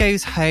winner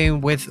goes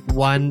home with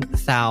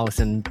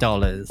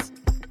 $1,000.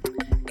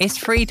 It's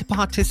free to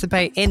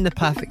participate in the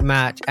perfect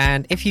match,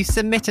 and if you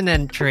submit an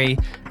entry,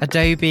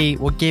 Adobe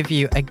will give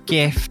you a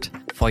gift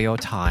for your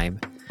time.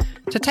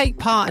 To take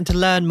part and to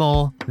learn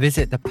more,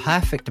 visit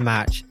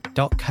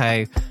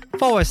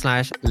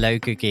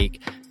theperfectmatch.co/logo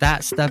geek.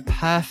 That's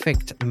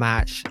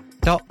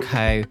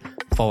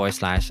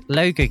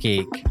theperfectmatch.co/logo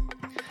geek.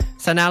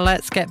 So now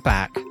let's get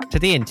back to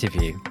the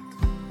interview.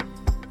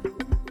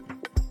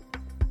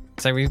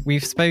 So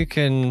we've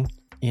spoken,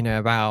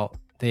 about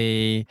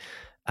the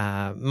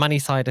money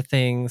side of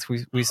things.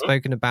 We've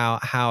spoken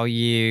about how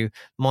you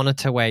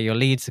monitor where your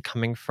leads are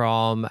coming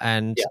from,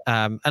 and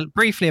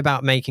briefly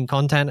about making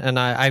content. And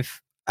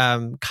I've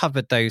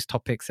covered those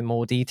topics in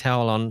more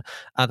detail on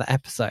other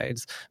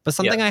episodes. But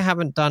something I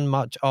haven't done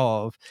much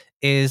of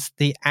is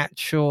the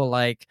actual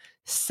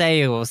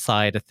sales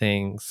side of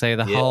things. So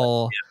the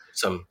whole,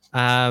 so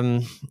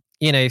you've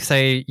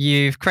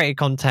created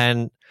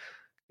content,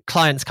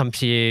 clients come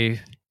to you,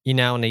 you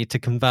now need to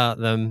convert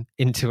them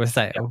into a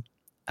sale.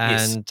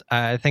 And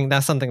I think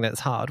that's something that's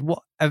hard.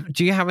 What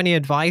do you have any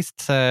advice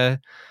to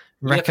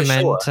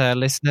recommend to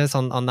listeners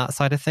on that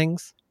side of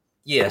things?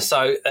 Yeah,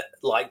 so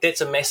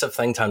that's a massive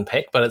thing to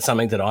unpack, but it's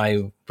something that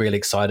I'm really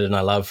excited and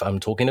I love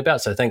talking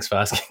about. So thanks for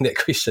asking that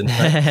question.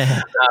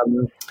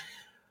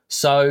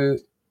 So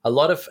a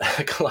lot of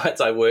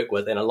clients I work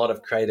with and a lot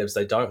of creatives,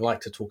 they don't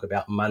like to talk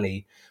about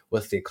money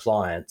with their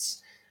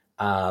clients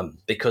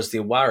because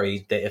they're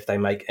worried that if they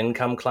make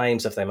income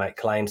claims, if they make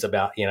claims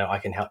about, I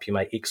can help you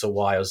make X or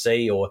Y or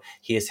Z, or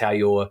here's how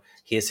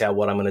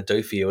what I'm going to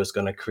do for you is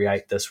going to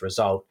create this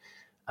result.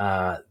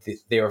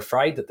 They're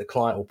afraid that the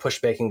client will push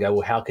back and go,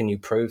 well, how can you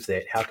prove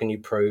that? How can you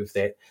prove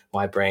that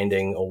my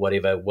branding or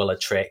whatever will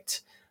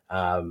attract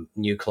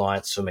new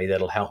clients for me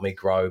that'll help me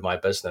grow my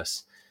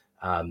business?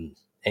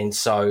 And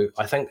so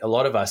I think a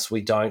lot of us,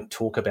 we don't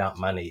talk about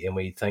money, and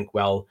we think,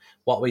 well,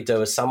 what we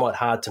do is somewhat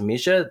hard to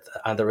measure.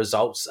 The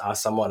results are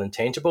somewhat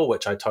intangible,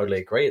 which I totally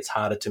agree. It's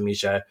harder to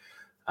measure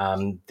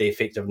the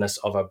effectiveness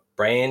of a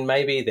brand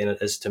maybe than it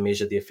is to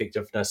measure the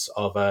effectiveness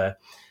of a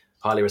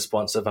highly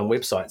responsive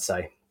website,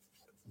 say.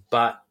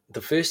 But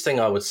the first thing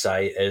I would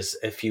say is,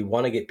 if you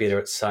want to get better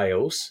at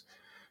sales,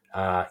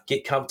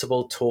 get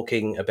comfortable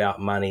talking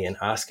about money and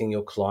asking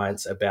your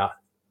clients about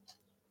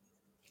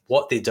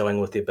what they're doing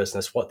with their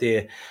business, what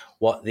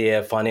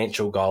their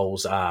financial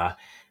goals are.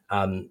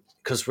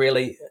 Because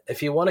really,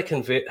 if you want to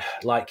convert,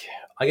 like,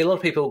 I get a lot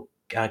of people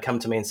come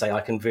to me and say,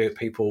 I convert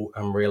people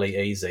really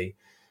easy.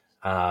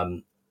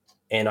 And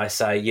I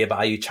say, yeah, but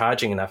are you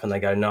charging enough? And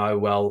they go, no,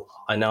 well,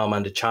 I know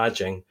I'm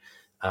undercharging.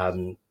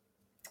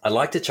 I'd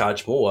like to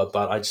charge more,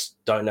 but I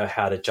just don't know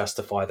how to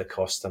justify the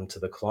cost to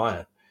the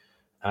client.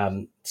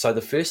 So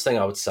the first thing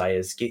I would say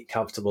is get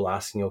comfortable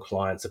asking your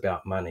clients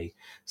about money.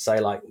 Say,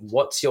 like,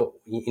 what are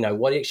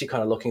you actually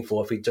kind of looking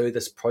for? If we do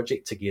this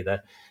project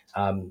together,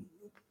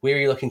 where are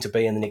you looking to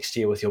be in the next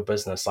year with your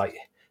business? Like,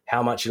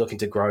 how much you're looking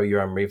to grow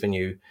your own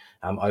revenue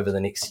over the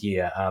next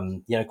year?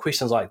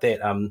 Questions like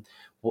that.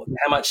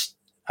 How much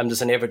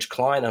does an average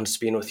client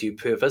spend with you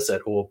per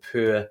visit or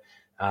per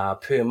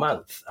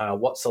month?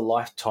 What's the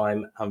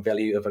lifetime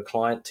value of a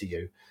client to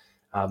you?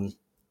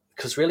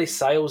 Because really,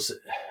 sales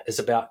is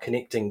about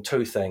connecting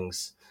two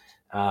things: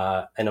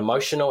 an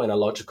emotional and a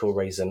logical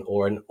reason,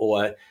 or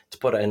to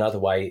put it another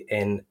way,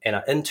 an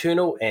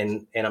internal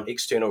and an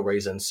external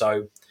reason.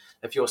 So,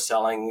 if you're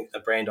selling a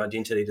brand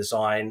identity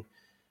design,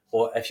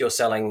 or if you're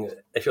selling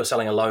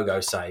a logo,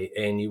 say,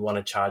 and you want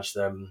to charge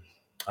them,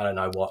 I don't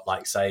know what,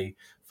 like say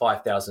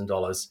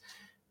 $5,000,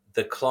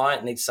 the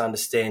client needs to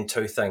understand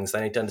two things.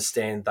 They need to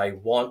understand they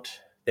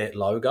want that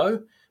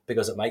logo,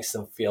 because it makes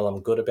them feel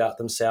good about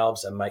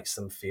themselves and makes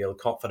them feel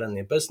confident in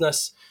their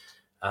business.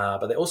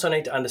 But they also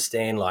need to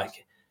understand,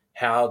 like,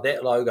 how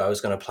that logo is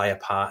going to play a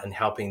part in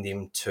helping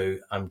them to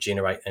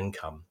generate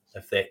income.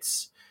 If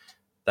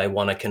they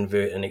want to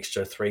convert an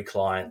extra 3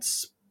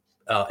 clients,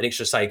 an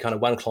extra, say, kind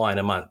of 1 client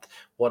a month,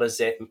 what does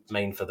that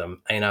mean for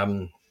them?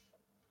 And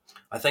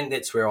I think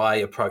that's where I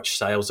approach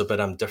sales a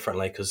bit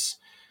differently, because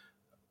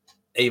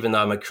even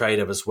though I'm a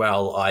creative as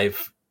well,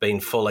 I've been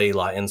fully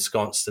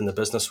ensconced in the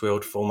business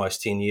world for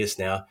almost 10 years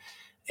now.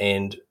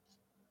 And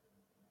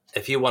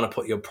if you want to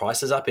put your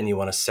prices up and you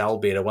want to sell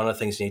better, one of the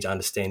things you need to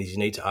understand is you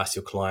need to ask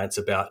your clients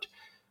about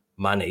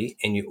money,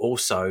 and you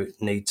also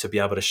need to be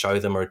able to show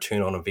them a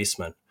return on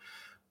investment.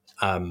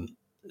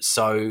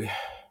 So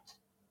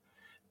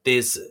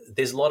there's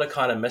a lot of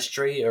kind of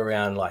mystery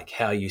around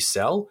how you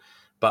sell.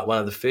 But one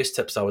of the first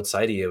tips I would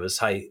say to you is,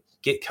 hey,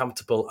 get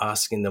comfortable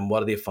asking them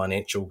what are their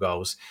financial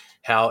goals.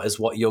 How is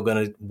what you're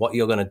going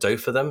to do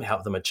for them,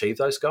 help them achieve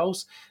those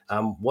goals?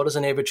 What does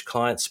an average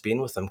client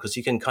spend with them? Because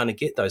you can kind of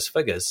get those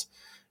figures,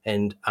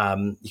 and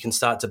you can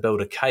start to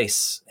build a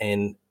case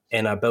and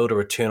build a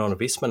return on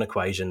investment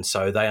equation,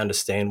 so they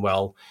understand,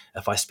 well,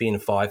 if I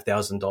spend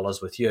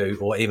 $5,000 with you,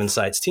 or even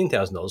say it's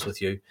 $10,000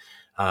 with you,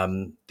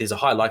 there's a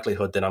high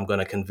likelihood that I'm going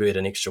to convert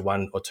an extra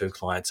 1 or 2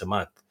 clients a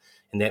month,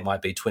 and that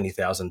might be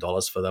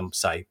 $20,000 for them,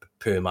 say,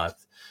 per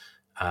month.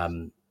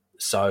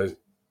 So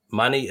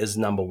money is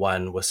number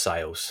one with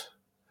sales.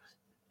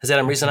 Does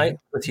that resonate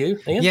with you,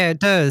 Ian? Yeah, it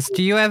does.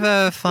 Do you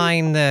ever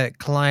find that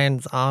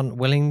clients aren't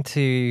willing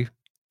to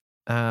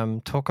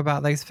talk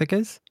about those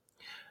figures?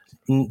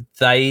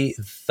 They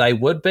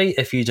would be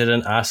if you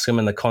didn't ask them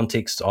in the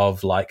context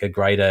of a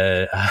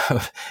greater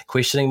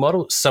questioning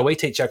model. So we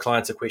teach our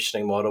clients a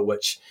questioning model,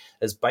 which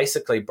is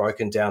basically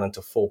broken down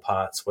into 4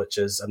 parts, which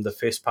is the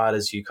first part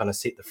is you kind of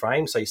set the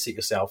frame. So you set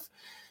yourself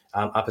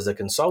up as a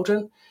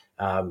consultant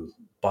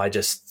by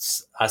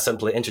just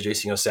simply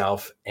introducing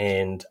yourself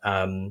and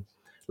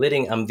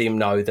letting them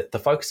know that the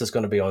focus is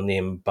going to be on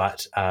them,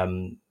 but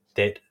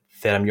that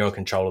you're in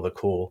control of the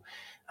call.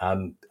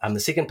 The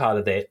second part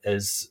of that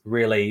is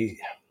really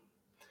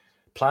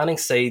planting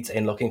seeds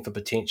and looking for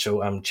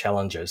potential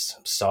challenges.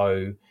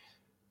 So,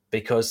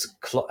 because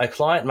a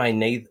client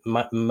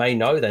may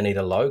know they need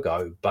a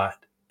logo, but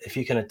if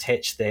you can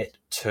attach that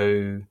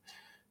to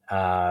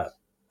a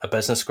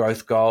business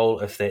growth goal,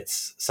 if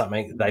that's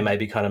something they may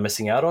be kind of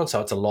missing out on, so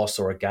it's a loss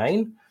or a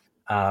gain,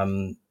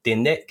 then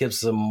that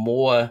gives them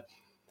more.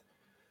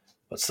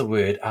 What's the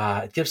word?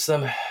 It gives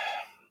them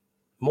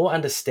more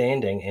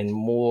understanding and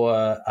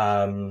more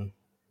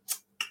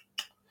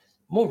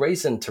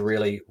reason to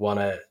really want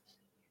to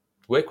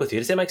work with you.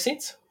 Does that make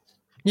sense?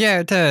 Yeah,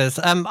 it does.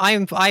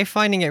 I'm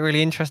finding it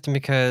really interesting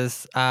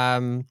because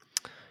I'm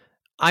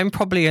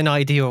probably an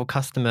ideal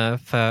customer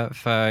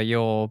for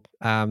your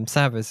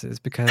services,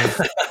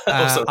 because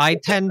I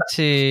tend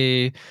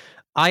to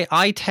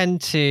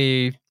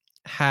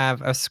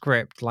have a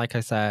script, like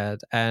I said,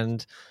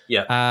 and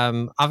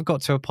I've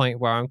got to a point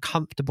where I'm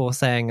comfortable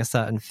saying a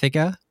certain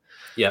figure.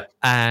 Yeah.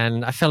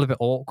 And I feel a bit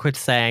awkward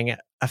saying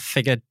a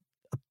figure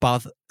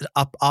above.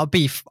 I'll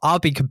be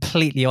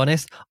completely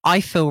honest. I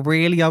feel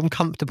really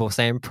uncomfortable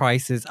saying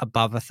prices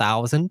above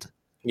 1,000.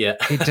 Yeah.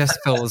 It just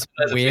feels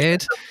That's a fair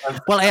weird.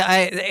 enough. Well,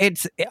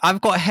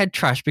 I've got head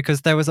trash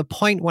because there was a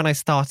point when I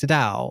started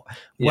out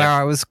where Yeah.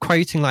 I was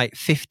quoting like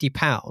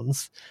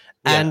 £50,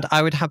 Yeah. and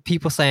I would have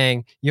people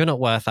saying, "You're not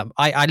worth that."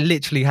 I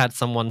literally had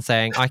someone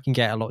saying, "I can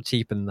get a lot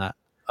cheaper than that."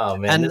 Oh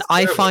man, And that's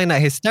I terrible. find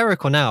that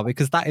hysterical now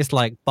because that is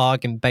like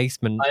bargain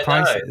basement I know.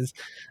 prices.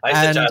 I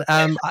used to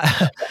And charge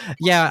that.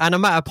 yeah, and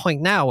I'm at a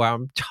point now where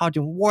I'm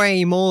charging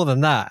way more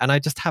than that. And I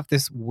just have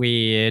this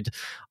weird,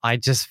 I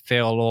just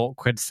feel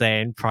awkward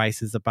saying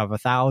prices above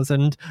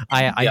 1,000.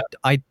 Yeah.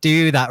 I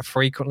do that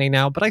frequently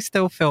now, but I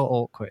still feel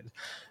awkward.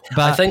 I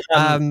But think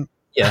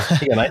yeah,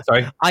 yeah, mate.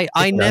 Sorry.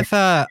 I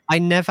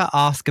never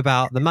ask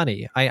about the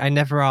money. I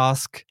never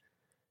ask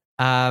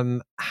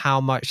how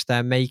much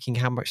they're making,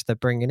 how much they're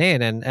bringing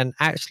in, and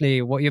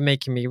actually what you're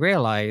making me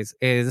realize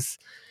is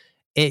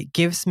it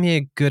gives me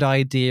a good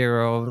idea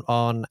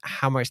on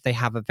how much they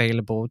have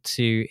available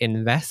to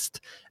invest,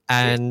 Yes.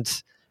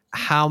 and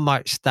how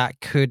much that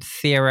could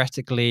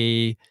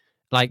theoretically,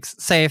 like,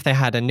 say if they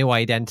had a new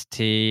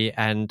identity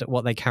and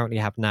what they currently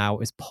have now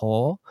is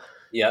poor.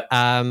 Yeah.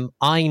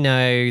 I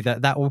know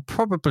that that will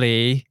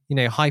probably,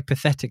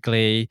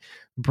 hypothetically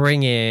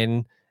bring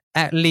in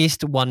at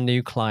least one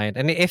new client.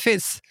 And if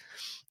it's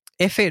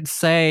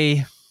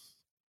say,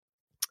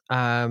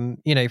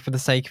 for the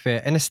sake of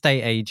it, an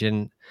estate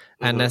agent,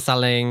 and they're Hmm.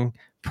 selling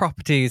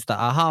properties that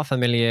are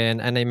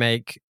 500,000 and they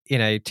make,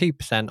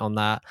 2% on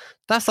that,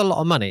 that's a lot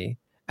of money.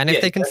 And Yeah.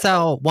 if they can Exactly.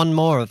 sell one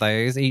more of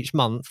those each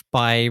month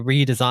by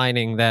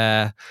redesigning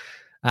their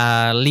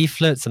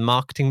leaflets and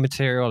marketing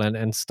material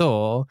and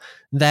store,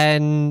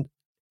 then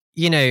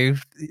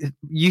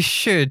you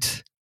should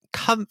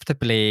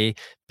comfortably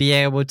be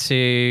able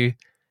to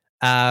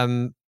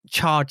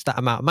charge that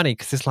amount of money,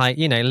 because it's like,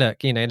 look,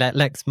 that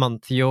next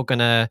month you're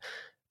gonna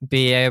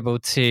be able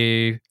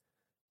to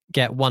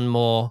get one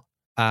more.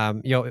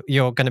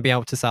 You're going to be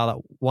able to sell that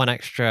one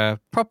extra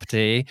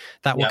property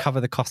that will Yeah. cover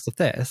the cost of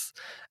this,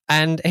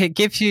 and it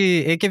gives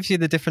you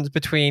the difference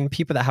between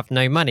people that have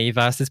no money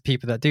versus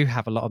people that do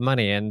have a lot of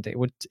money, and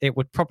it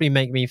would probably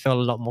make me feel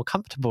a lot more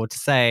comfortable to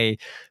say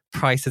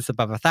prices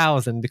above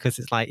 1,000, because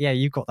it's like, yeah,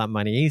 you've got that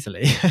money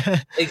easily.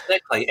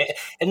 Exactly.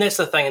 And that's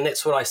the thing, and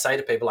that's what I say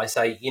to people. I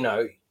say,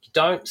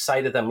 don't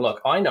say to them,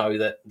 look, I know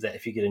that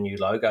if you get a new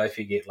logo, if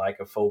you get like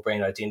a full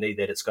brand identity,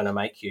 that it's going to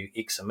make you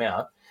X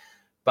amount.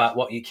 But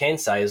what you can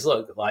say is,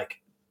 look,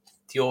 like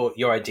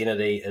your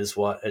identity is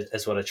what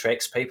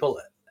attracts people.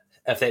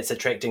 If that's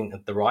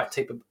attracting the right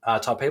type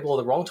of people or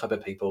the wrong type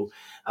of people,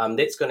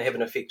 that's going to have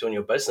an effect on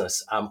your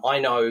business. I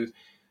know,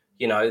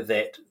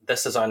 that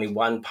this is only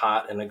one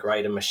part in a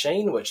greater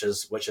machine, which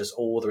is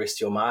all the rest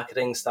of your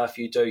marketing stuff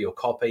you do, your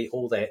copy,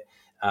 all that,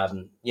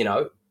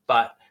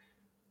 But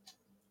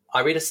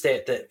I read a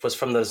stat that was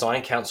from the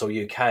Design Council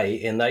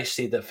UK, and they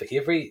said that for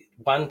every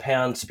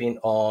 £1 spent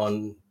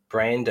on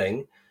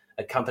branding,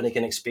 a company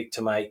can expect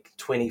to make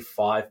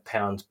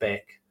 £25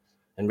 back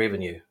in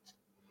revenue.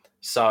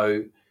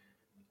 So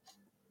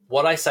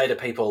what I say to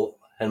people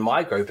in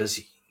my group is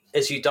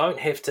you don't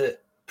have to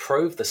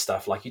prove the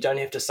stuff. Like, you don't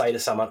have to say to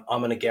someone,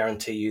 I'm going to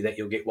guarantee you that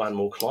you'll get one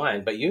more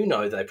client, but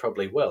they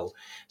probably will.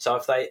 So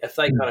if they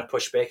kind of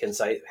push back and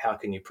say, how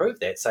can you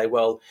prove that? Say,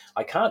 well,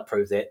 I can't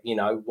prove that.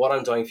 What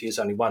I'm doing for you is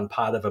only one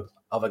part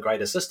of a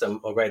greater system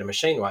or greater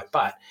machine, right?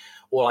 But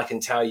all I can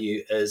tell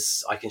you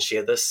is I can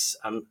share this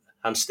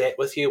stat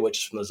with you, which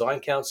is from the Design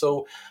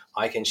Council.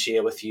 I can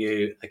share with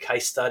you a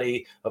case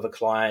study of a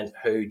client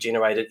who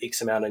generated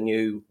X amount of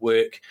new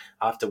work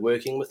after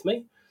working with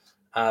me.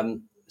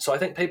 So I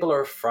think people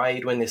are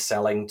afraid when they're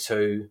selling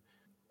to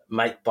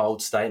make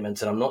bold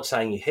statements, and I'm not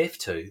saying you have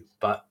to,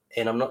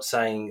 and I'm not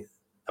saying,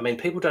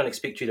 people don't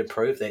expect you to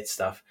prove that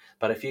stuff,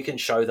 but if you can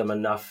show them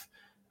enough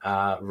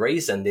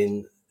reason,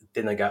 then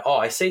they go, oh,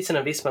 I see it's an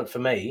investment for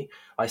me.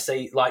 I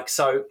see,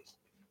 so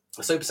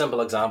a super simple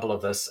example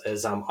of this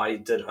is I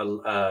did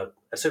a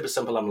super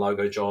simple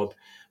logo job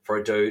for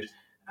a dude.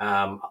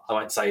 I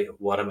won't say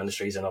what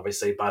industry he's in,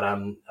 obviously, but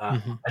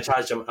I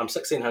charged him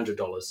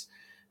 $1,600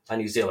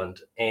 New Zealand.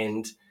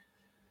 And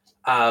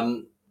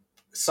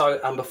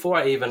so before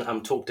I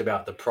even talked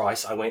about the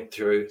price, I went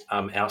through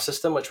our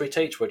system, which we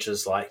teach, which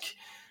is like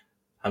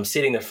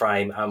setting the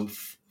frame,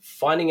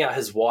 finding out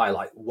his why,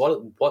 like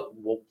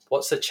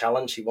what's the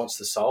challenge he wants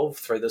to solve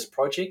through this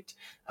project.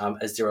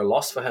 Is there a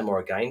loss for him or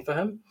a gain for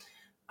him?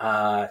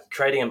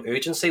 Creating an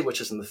urgency,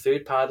 which is in the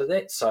third part of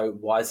that. So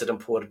why is it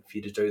important for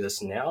you to do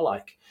this now,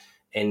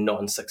 and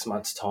not in 6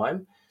 months'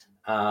 time?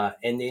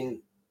 And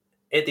then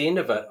at the end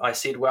of it, I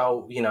said,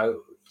 well,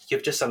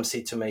 you've just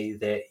said to me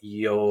that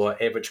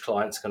your average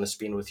client's going to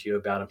spend with you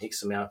about an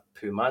X amount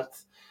per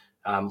month,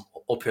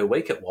 or per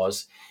week it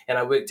was. And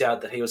I worked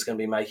out that he was going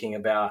to be making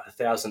about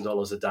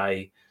 $1,000 a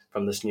day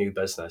from this new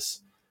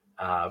business.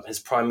 His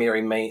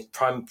primary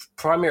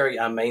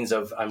means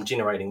of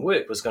generating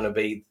work was going to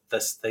be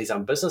these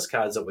business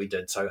cards that we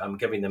did. So I'm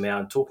giving them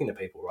out and talking to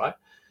people, right?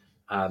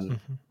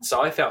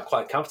 So I felt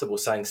quite comfortable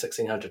saying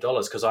 $1,600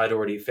 because I'd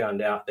already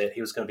found out that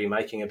he was going to be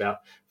making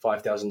about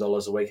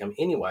 $5,000 a week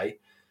anyway.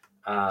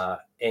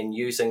 and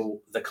using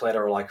the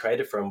collateral I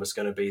created for him was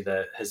going to be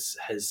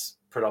his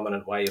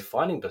predominant way of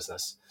finding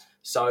business.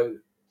 So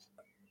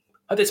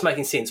I hope that's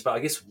making sense. But I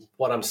guess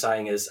what I'm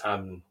saying is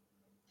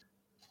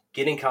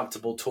getting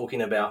comfortable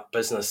talking about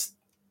business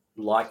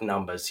like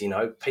numbers.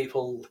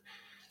 People.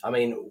 I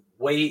mean,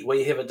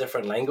 we have a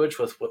different language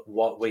with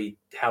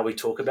how we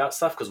talk about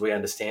stuff because we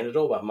understand it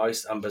all, but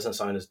most business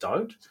owners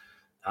don't.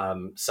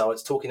 So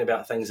it's talking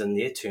about things in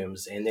their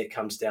terms, and that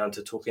comes down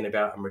to talking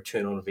about a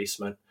return on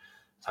investment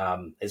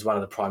is one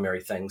of the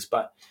primary things.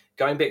 But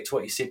going back to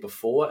what you said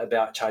before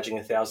about charging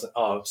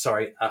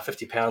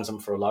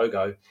 £50 for a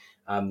logo,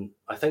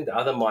 I think the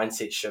other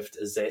mindset shift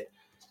is that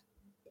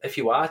if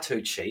you are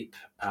too cheap,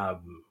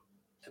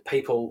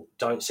 people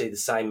don't see the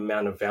same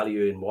amount of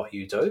value in what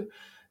you do.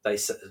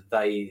 It's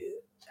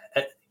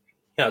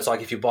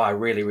like if you buy a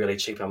really, really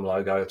cheap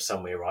logo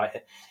somewhere,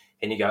 right?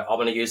 And you go, I'm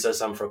going to use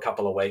this for a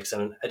couple of weeks,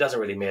 and it doesn't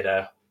really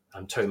matter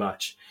too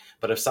much.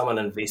 But if someone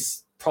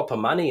invests proper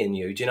money in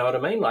you, do you know what I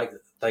mean? Like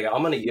they go,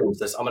 I'm going to use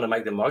this, I'm going to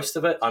make the most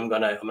of it, I'm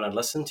going to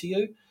listen to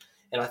you.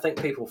 And I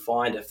think people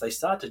find if they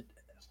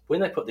when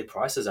they put their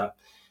prices up,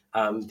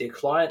 their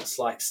clients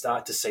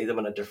start to see them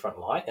in a different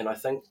light. And I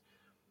think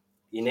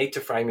you need to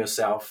frame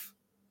yourself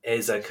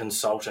as a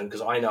consultant,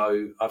 because I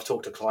know I've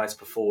talked to clients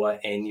before,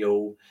 and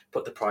you'll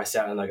put the price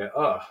out and they go,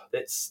 oh,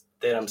 that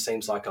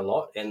seems like a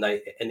lot, and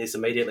there's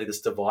immediately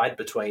this divide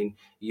between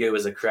you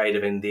as a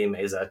creative and them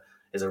as a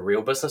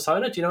real business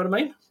owner. Do you know what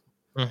I mean?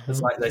 Mm-hmm.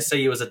 It's like they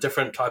see you as a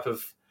different type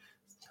of,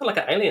 kind of like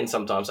an alien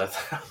sometimes. I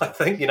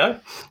think. Yeah.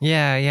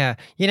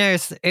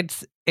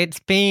 It's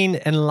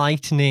been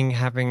enlightening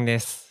having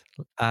this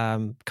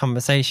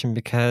conversation,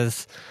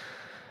 because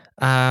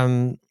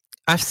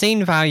I've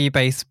seen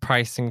value-based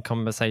pricing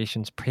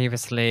conversations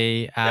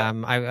previously.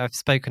 I've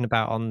spoken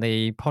about on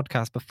the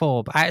podcast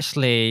before, but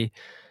actually,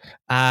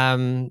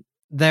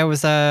 there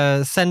was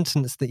a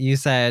sentence that you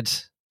said,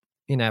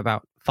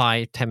 about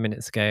 5-10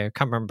 minutes ago. I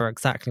can't remember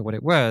exactly what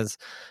it was,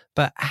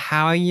 but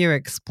how you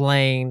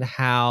explained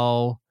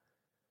how,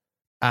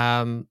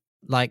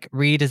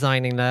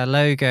 redesigning their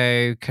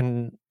logo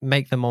can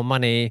make them more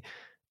money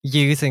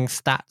using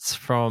stats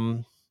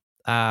from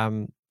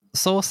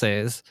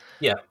sources.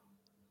 Yeah.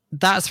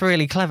 That's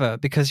really clever,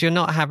 because you're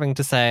not having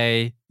to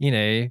say,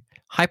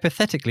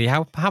 hypothetically,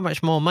 how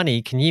much more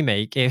money can you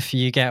make if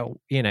you get,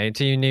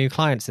 2 new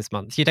clients this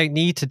month? You don't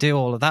need to do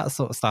all of that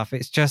sort of stuff.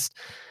 It's just,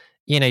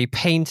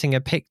 painting a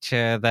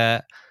picture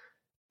that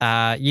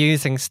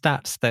using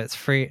stats that's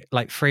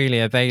freely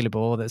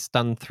available, that's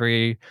done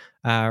through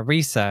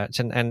research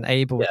and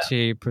able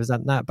to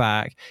present that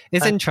back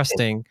is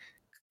interesting.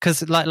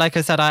 Because like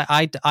I said,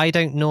 I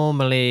don't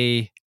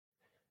normally.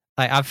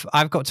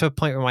 I've got to a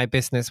point with my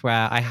business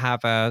where I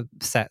have a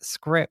set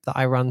script that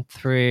I run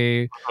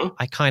through. Mm-hmm.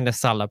 I kind of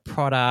sell a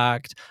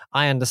product.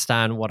 I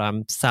understand what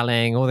I'm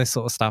selling, all this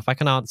sort of stuff. I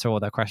can answer all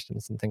their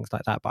questions and things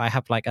like that, but I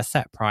have a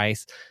set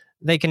price.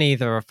 They can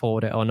either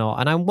afford it or not.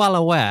 And I'm well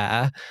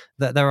aware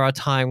that there are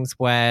times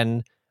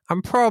when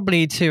I'm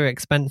probably too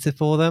expensive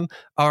for them,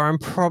 or I'm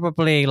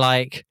probably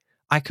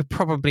I could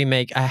probably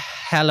make a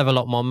hell of a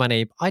lot more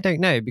money. I don't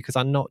know, because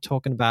I'm not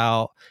talking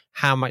about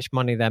how much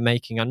money they're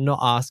making. I'm not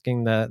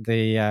asking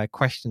the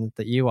questions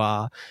that you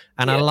are.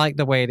 And I like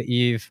the way that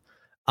you've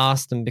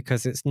asked them,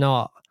 because it's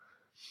not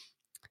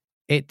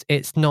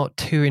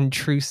too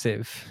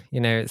intrusive.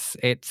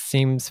 It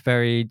seems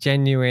very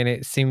genuine.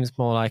 It seems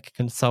more like a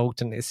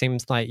consultant. It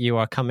seems like you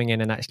are coming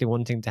in and actually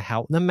wanting to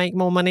help them make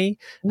more money.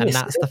 Yes, and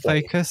that's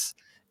definitely the focus.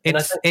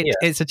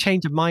 It's a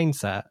change of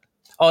mindset.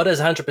 Oh, it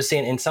is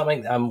 100%. And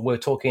something we're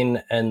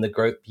talking in the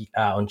group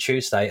on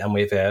Tuesday, and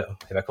we have our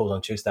calls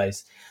on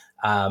Tuesdays.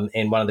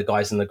 And one of the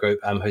guys in the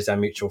group, who's our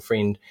mutual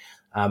friend,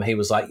 he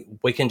was like,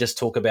 we can just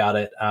talk about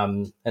it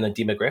in a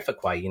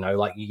demographic way.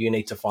 You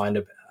need to find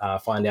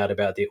out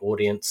about their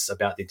audience,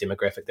 about their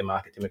demographic, their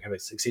market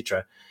demographics,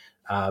 etc.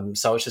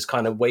 So it's just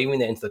kind of weaving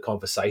that into the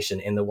conversation.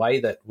 And the way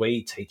that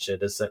we teach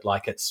it is that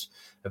it's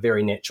a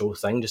very natural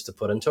thing just to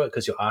put into it,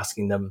 because you're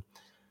asking them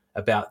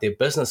about their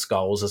business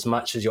goals as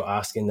much as you're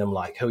asking them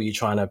who are you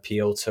trying to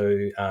appeal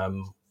to,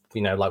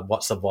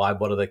 what's the vibe,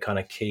 what are the kind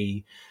of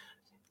key,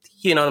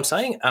 you know what I'm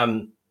saying?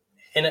 And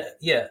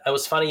it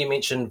was funny you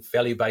mentioned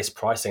value-based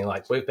pricing.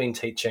 We've been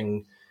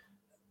teaching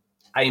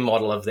a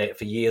model of that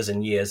for years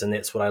and years, and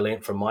that's what I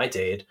learned from my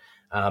dad.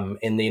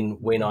 And then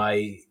when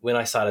I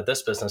started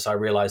this business, I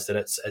realized that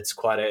it's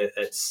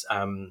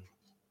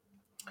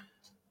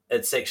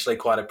actually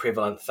quite a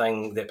prevalent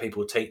thing that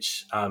people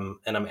teach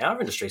in our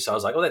industry. So I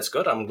was like, oh, that's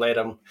good. I'm glad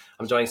I'm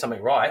doing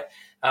something right.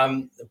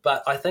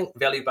 But I think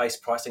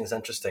value-based pricing is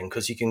interesting,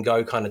 because you can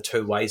go kind of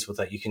 2 ways with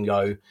it. You can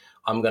go,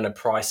 I'm going to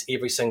price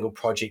every single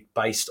project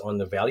based on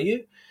the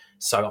value.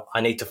 So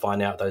I need to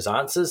find out those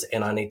answers,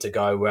 and I need to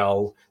go,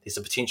 well, there's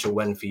a potential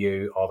win for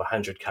you of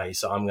 100K.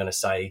 So I'm going to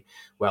say,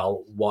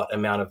 well, what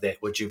amount of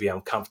that would you be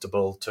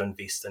uncomfortable to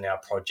invest in our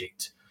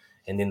project?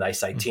 And then they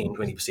say 10,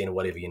 20% or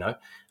whatever,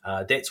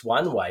 That's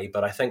one way.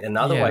 But I think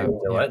another way to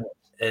do it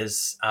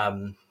is,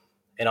 and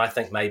I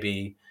think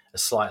maybe a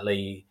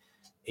slightly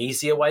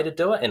easier way to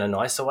do it and a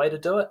nicer way to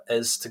do it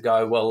is to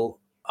go, well,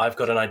 I've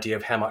got an idea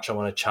of how much I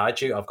want to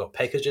charge you. I've got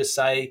packages,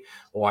 say,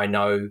 or I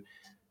know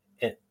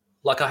it,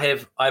 like I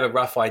have a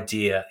rough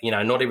idea,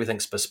 not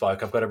everything's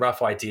bespoke. I've got a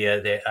rough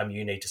idea that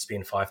you need to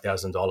spend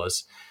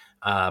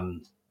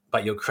 $5,000.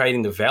 But you're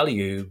creating the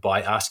value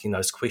by asking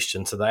those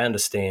questions so they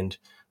understand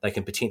they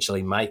can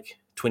potentially make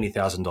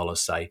 $20,000,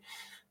 say.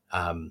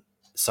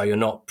 So you're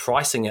not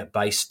pricing it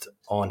based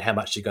on how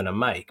much you're going to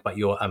make, but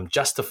you're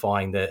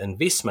justifying the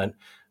investment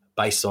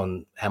based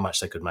on how much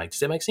they could make.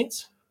 Does that make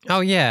sense? Oh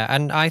yeah,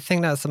 and I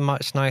think that's a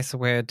much nicer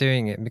way of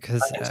doing it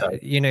because So.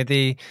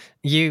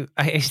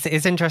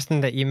 it's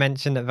interesting that you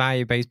mentioned that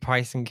value-based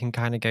pricing can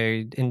kind of go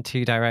in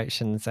two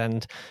directions.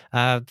 And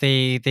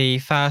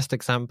the first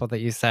example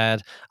that you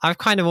said, I've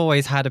kind of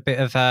always had a bit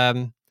of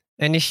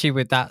an issue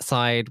with that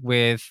side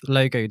with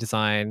logo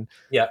design.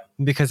 Yeah.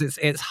 Because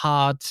it's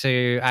hard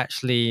to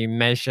actually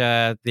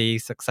measure the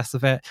success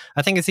of it.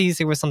 I think it's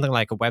easier with something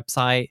like a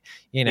website.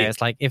 Yeah. It's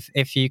like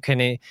if you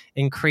can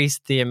increase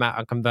the amount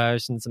of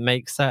conversions and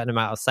make certain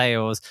amount of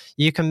sales,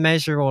 you can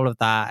measure all of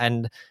that,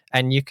 and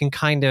you can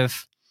kind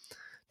of,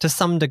 to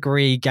some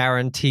degree,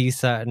 guarantee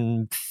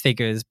certain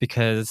figures,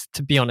 because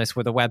to be honest,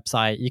 with a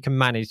website, you can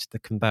manage the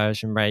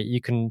conversion rate.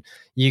 You can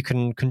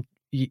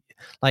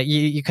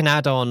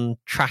add on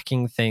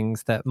tracking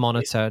things that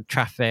monitor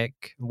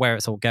traffic, where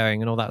it's all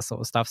going, and all that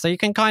sort of stuff. So you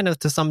can kind of,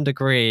 to some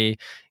degree,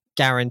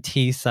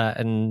 guarantee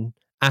certain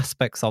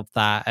aspects of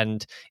that,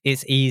 and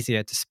it's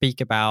easier to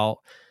speak about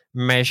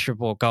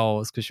measurable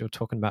goals because you're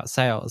talking about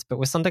sales. But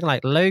with something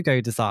like logo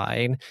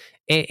design,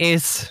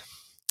 it's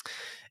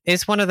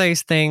one of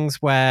those things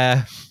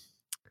where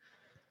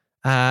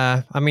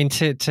to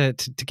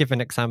give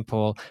an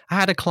example, I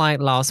had a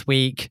client last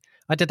week.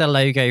 I did a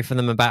logo for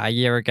them about a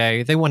year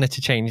ago. They wanted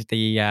to change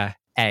the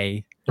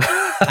A.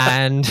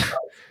 And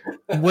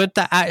would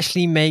that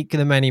actually make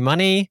them any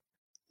money?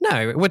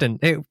 No, it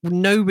wouldn't. It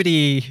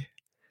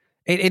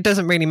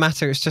doesn't really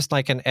matter. It's just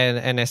like an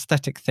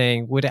aesthetic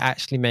thing. Would it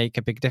actually make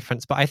a big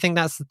difference? But I think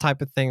that's the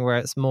type of thing where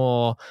it's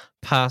more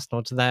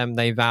personal to them.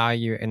 They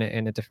value it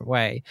in a different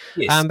way.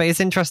 Yes. But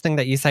it's interesting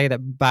that you say that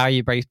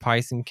value-based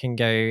pricing can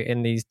go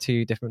in these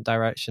two different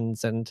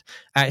directions. And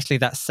actually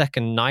that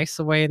second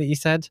nicer way that you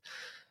said,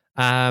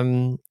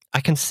 I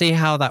can see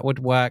how that would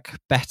work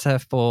better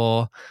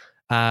for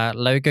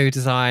logo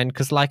design,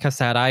 because like I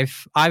said,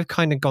 I've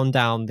kind of gone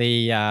down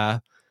the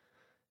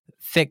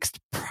fixed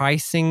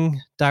pricing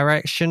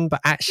direction, but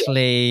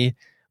actually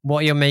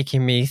what you're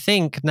making me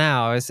think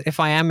now is,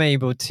 if I am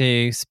able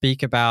to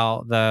speak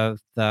about the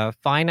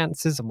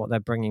finances and what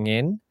they're bringing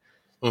in,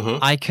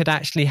 I could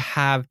actually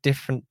have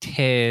different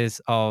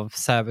tiers of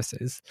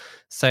services.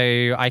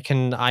 So I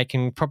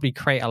can probably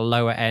create a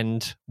lower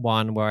end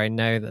one where I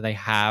know that they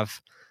have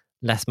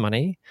less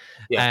money,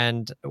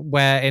 and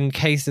where in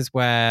cases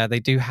where they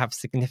do have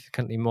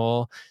significantly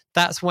more,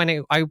 that's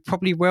when I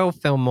probably will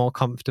feel more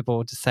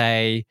comfortable to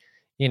say,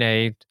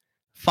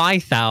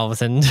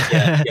 5,000,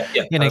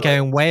 totally.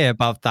 going way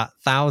above that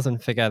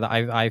 1,000 figure that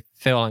I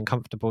feel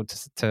uncomfortable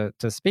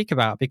to speak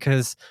about,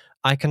 because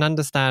I can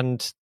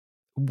understand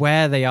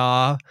where they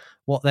are,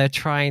 what they're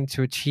trying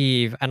to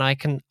achieve, and I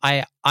can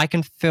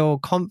feel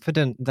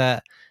confident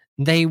that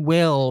they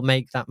will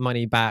make that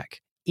money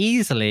back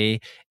easily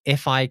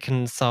if I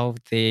can solve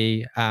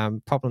the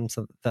problems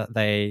that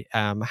they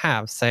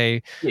have. So,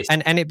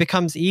 and it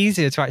becomes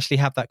easier to actually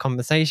have that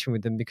conversation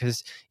with them,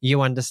 because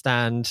you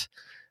understand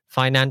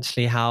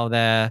financially how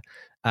they're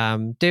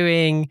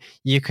doing.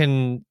 You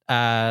can,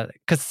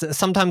 because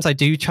sometimes I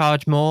do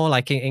charge more,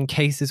 like in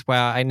cases where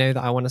I know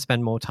that I want to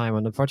spend more time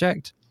on the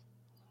project.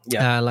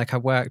 Like I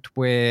worked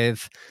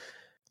with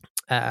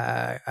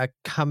a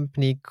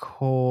company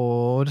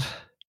called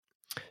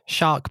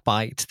Shark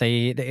Bite.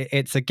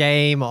 It's a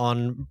game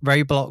on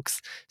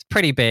Roblox. It's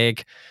pretty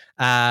big.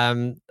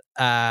 Like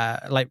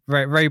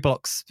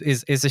Roblox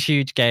is a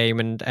huge game,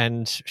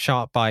 and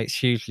Shark Bite's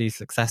hugely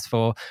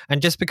successful.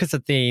 And just because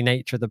of the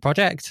nature of the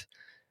project,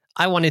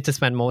 I wanted to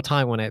spend more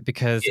time on it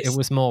because it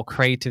was more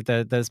creative.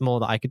 There's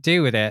more that I could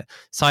do with it.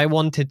 So I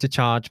wanted to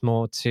charge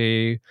more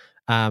to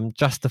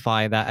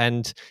justify that.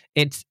 And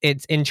it's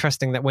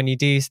interesting that when you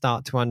do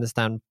start to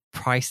understand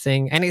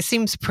pricing, and it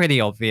seems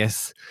pretty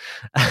obvious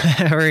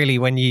really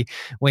when you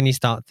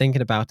start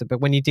thinking about it,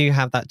 but when you do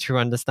have that true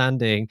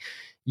understanding,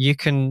 you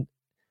can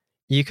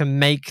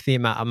make the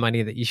amount of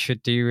money that you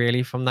should do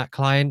really from that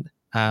client.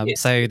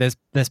 So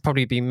there's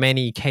probably been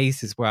many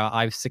cases where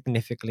I've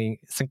significantly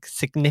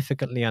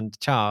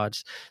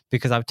undercharged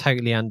because I've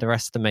totally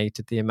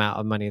underestimated the amount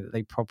of money that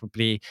they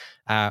probably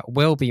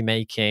will be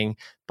making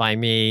by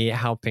me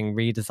helping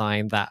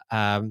redesign that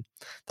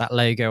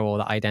logo or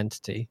that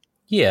identity.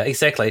 Yeah,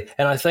 exactly.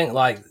 And I think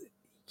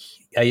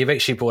you've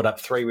actually brought up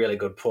three really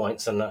good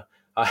points, and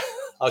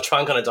I'll try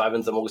and kind of dive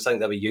into them all. I think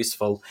they'll be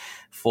useful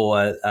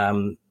for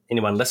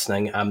anyone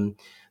listening.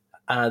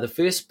 The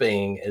first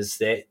being is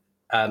that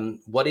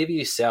whatever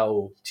you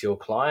sell to your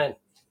client,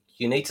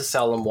 you need to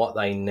sell them what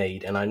they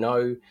need. And I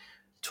know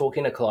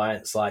talking to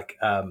clients like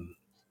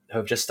who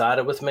have just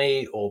started with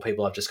me, or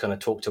people I've just kind of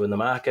talked to in the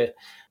market,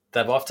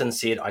 they've often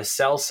said, I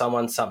sell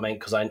someone something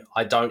because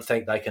I don't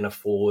think they can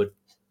afford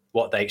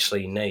what they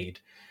actually need.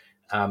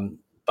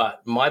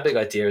 But my big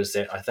idea is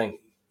that I think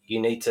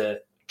you need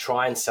to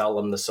try and sell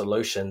them the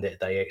solution that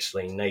they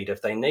actually need.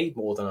 If they need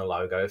more than a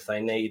logo, if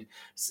they need,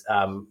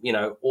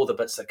 all the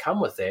bits that come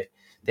with that,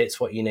 that's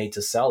what you need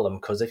to sell them.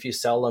 Because if you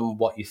sell them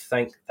what you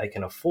think they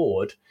can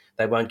afford,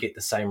 they won't get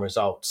the same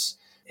results.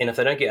 And if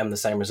they don't get them the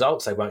same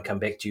results, they won't come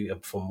back to you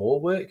for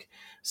more work.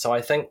 So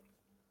I think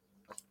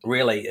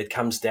really it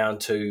comes down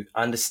to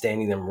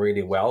understanding them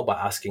really well by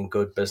asking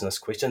good business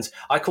questions.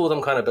 I call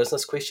them kind of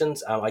business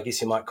questions. I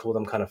guess you might call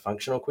them kind of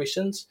functional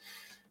questions,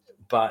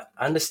 but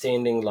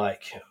understanding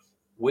like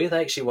where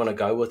they actually want to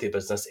go with their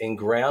business and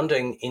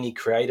grounding any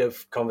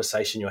creative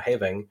conversation you're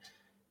having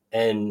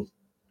in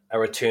a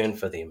return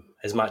for them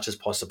as much as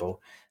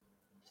possible.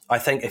 I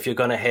think if you're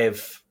going to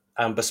have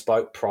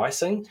bespoke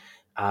pricing,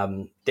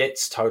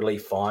 that's totally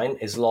fine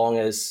as long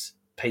as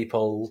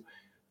people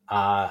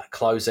are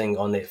closing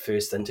on that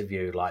first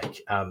interview.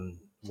 Like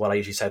what I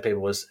usually say to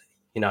people is,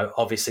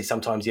 obviously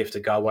sometimes you have to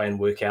go away and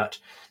work out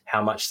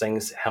how long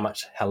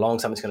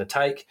something's going to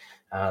take,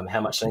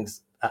 how much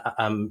things,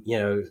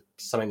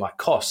 something might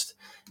cost.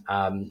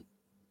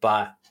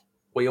 But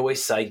we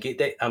always say get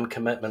that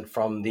commitment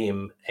from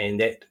them, and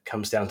that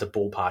comes down to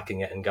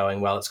ballparking it and going,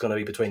 well, it's going to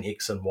be between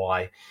X and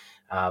Y.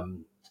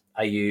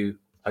 Are you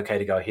okay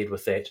to go ahead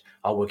with that?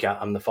 I'll work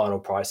out the final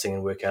pricing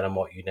and work out on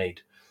what you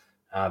need.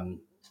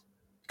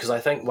 Because I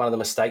think one of the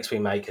mistakes we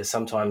make is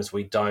sometimes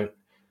we don't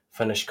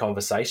finish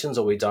conversations,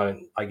 or we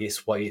don't, kind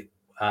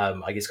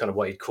of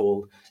what you'd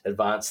call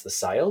advance the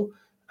sale.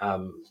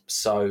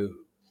 So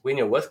when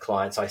you're with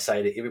clients, I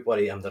say to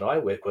everybody that I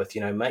work with,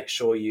 make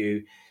sure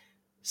you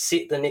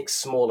set the next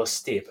smaller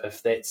step.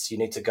 If that's you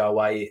need to go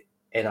away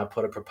and I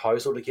put a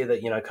proposal together,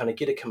 kind of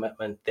get a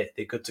commitment that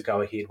they're good to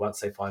go ahead once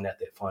they find out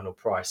that final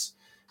price,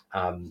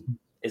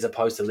 as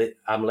opposed to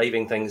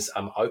leaving things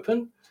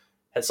open.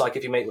 It's like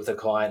if you meet with a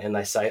client and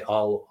they say,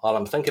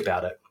 I'll think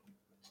about it.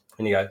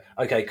 And you go,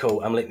 okay, cool.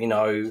 Let me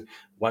know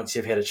once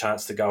you've had a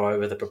chance to go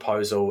over the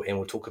proposal and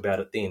we'll talk about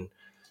it then.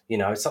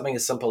 Something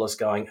as simple as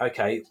going,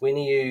 okay, when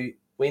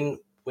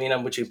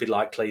would you be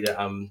likely to,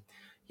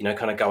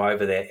 kind of go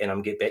over that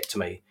and get back to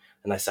me?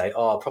 And they say,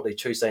 probably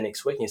Tuesday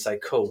next week. And you say,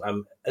 cool.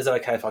 Is it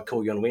okay if I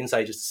call you on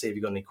Wednesday just to see if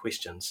you've got any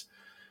questions?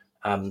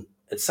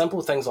 It's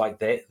simple things like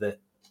that,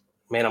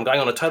 man, I'm going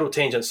on a total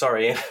tangent.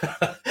 Sorry.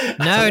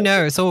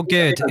 No, it's all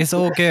good. It's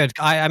all good.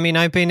 I mean,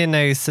 I've been in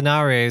those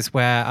scenarios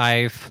where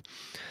I've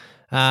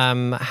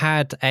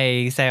had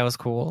a sales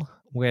call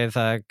with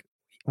I've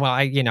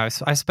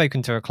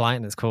spoken to a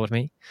client that's called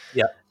me.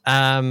 Yeah.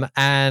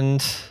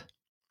 And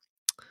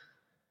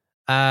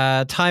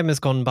time has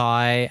gone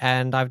by,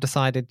 and I've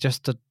decided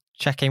just to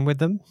check in with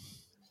them.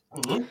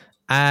 Mm-hmm.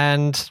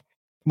 And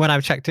when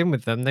I've checked in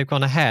with them, they've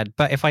gone ahead.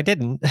 But if I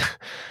didn't,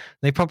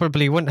 they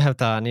probably wouldn't have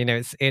done.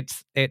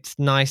 It's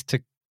nice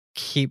to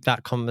keep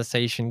that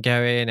conversation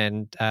going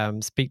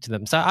and speak to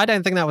them. So I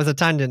don't think that was a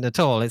tangent at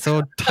all. It's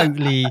all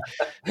totally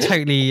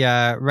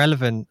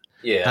relevant.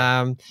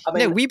 Yeah.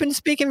 We've been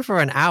speaking for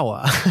an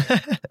hour.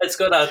 It's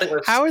good. I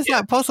think how is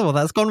that possible?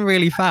 That's gone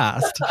really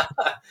fast.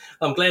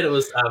 I'm glad it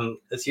was.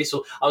 It's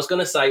useful. I was going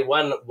to say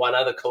one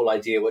other cool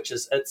idea, which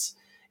is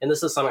and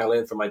this is something I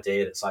learned from my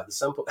dad. It's like it's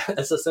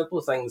the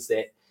simple things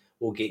that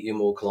will get you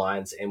more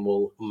clients and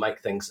will make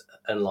things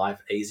in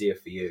life easier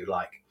for you.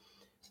 Like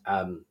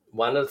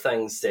one of the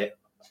things that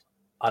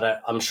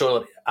I'm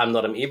sure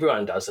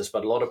everyone does this,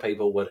 but a lot of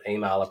people would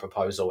email a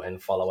proposal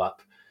and follow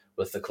up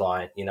with the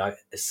client.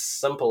 As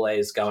simple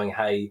as going,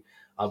 hey,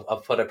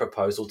 I've put a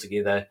proposal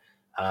together.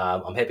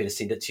 I'm happy to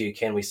send it to you.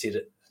 Can we set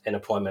an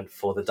appointment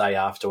for the day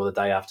after or the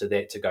day after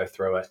that to go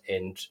through it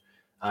and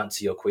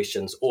answer your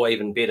questions? Or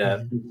even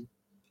better, mm-hmm.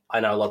 I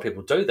know a lot of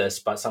people do this,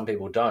 but some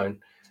people don't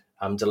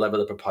deliver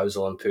the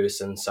proposal in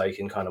person, so you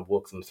can kind of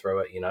walk them through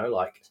it.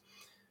 Like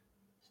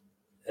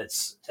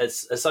it's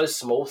those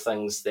small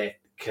things that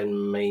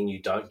can mean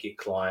you don't get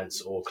clients,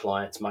 or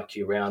clients muck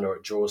you around, or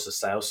it draws the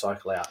sales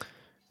cycle out.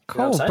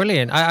 Cool,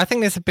 brilliant. I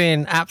think this has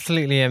been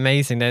absolutely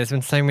amazing. There's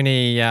been so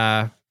many,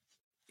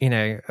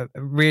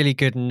 really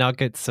good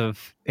nuggets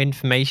of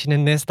information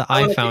in this that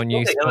I found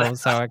useful.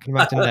 So I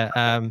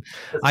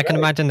can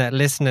imagine that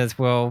listeners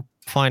will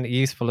find it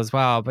useful as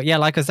well. But yeah,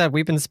 like I said,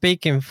 we've been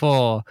speaking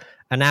for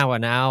an hour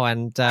now,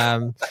 and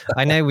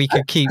I know we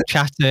could keep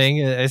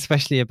chatting,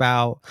 especially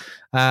about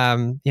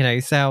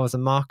sales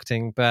and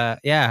marketing. But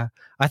yeah,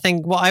 I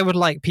think what I would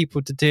like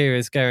people to do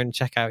is go and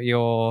check out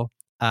your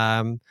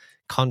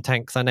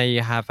content, because I know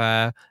you have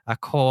a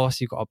course,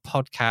 you've got a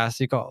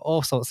podcast, you've got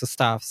all sorts of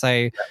stuff.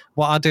 So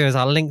what I'll do is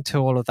I'll link to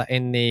all of that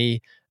in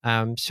the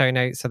show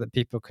notes so that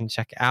people can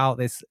check it out.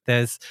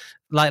 There's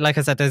like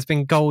I said, there's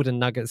been golden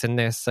nuggets in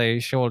this, so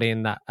surely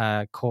in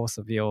that course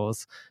of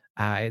yours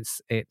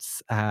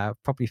it's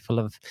probably full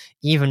of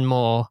even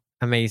more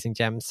amazing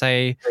gems.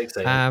 So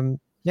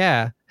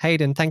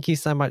Hayden, thank you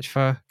so much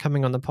for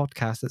coming on the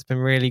podcast. It's been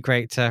really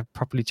great to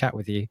properly chat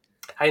with you.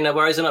 Hey, no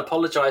worries, and I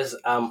apologise.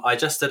 I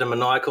just did a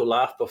maniacal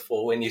laugh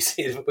before when you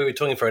said we were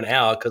talking for an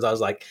hour, because I was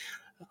like,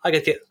 I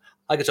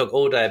could talk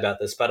all day about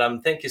this.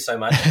 But thank you so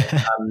much.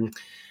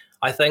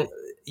 I think,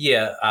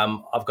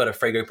 I've got a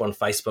free group on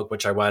Facebook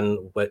which I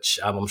run, which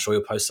I'm sure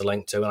you'll post a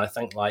link to. And I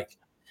think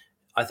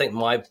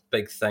my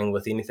big thing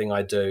with anything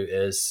I do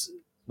is,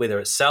 whether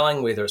it's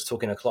selling, whether it's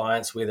talking to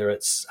clients, whether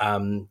it's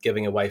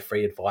giving away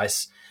free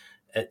advice,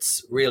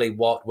 it's really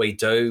what we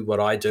do,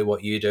 what I do,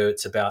 what you do.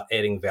 It's about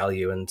adding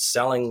value, and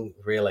selling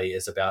really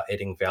is about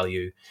adding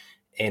value.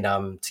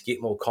 And to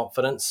get more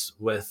confidence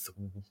with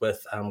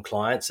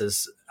clients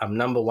is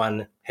number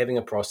one, having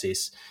a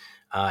process,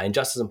 and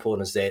just as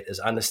important as that is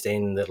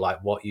understanding that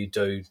like what you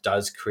do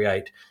does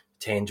create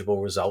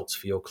tangible results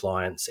for your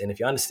clients. And if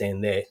you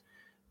understand that,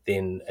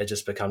 then it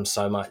just becomes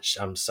so much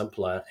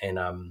simpler,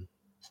 and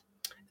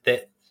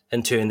that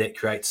in turn that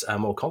creates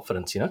more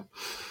confidence.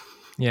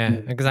 Yeah,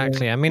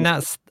 exactly. I mean,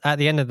 that's at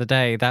the end of the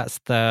day, that's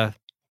the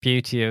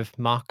beauty of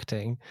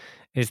marketing,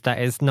 is that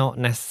it's not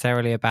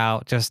necessarily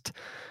about just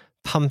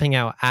pumping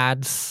out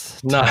ads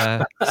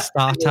to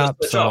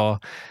startups or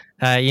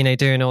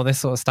doing all this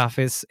sort of stuff.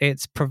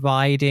 It's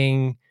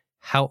providing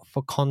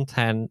helpful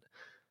content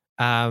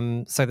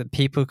so that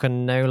people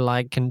can know,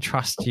 like, and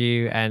trust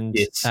you, and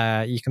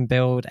you can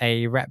build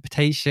a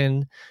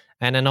reputation.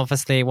 And then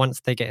obviously once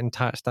they get in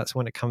touch, that's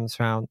when it comes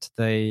around to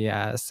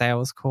the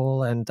sales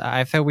call. And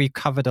I feel we've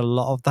covered a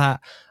lot of that.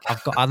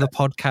 I've got other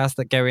podcasts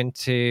that go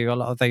into a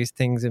lot of those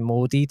things in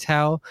more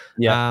detail.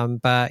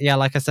 But yeah,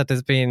 like I said,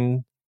 there's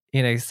been,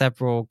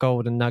 several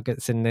golden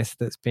nuggets in this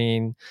that's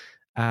been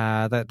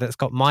that's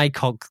got my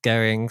cogs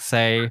going.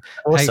 So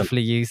awesome.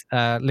 Hopefully you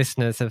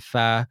listeners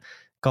have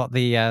got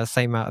the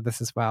same out of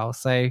this as well.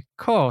 So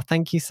cool.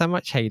 Thank you so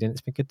much, Hayden.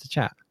 It's been good to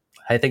chat.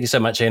 Hey, thank you so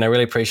much, Ian. I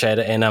really appreciate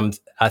it. And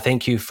I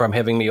thank you from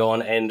having me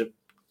on. And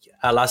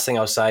last thing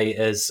I'll say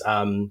is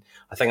I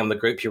think the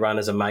group you run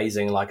is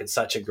amazing. Like, it's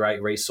such a great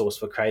resource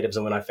for creatives.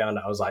 And when I found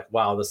it, I was like,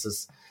 wow, this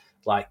is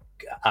like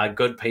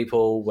good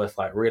people with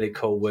like really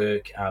cool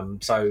work.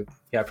 So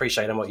yeah, I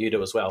appreciate what you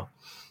do as well.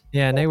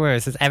 Yeah, no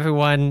worries. It's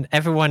everyone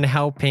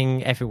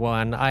helping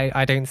everyone.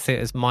 I don't see it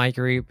as my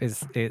group,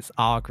 it's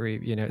our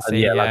group, it's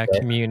a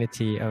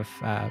community of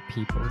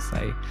people.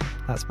 So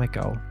that's my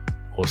goal.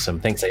 Awesome.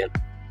 Thanks, Ian.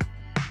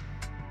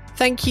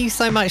 Thank you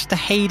so much to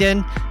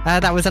Hayden.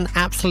 That was an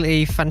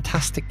absolutely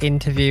fantastic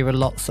interview with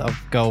lots of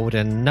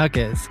golden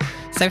nuggets.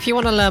 So if you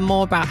want to learn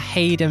more about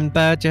Hayden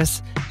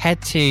Burgess,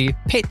 head to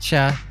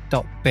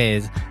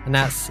pitcher.biz, and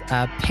that's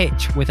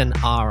pitch with an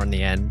R on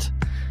the end.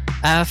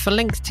 For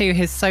links to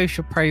his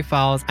social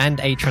profiles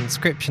and a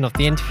transcription of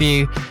the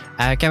interview,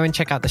 go and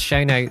check out the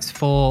show notes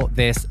for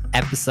this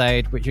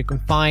episode, which you can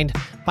find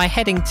by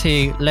heading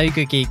to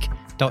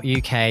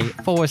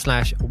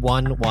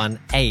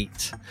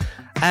logogeek.uk/118.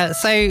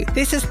 So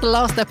this is the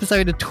last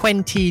episode of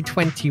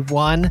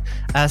 2021.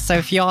 So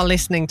if you are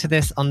listening to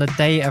this on the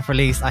day of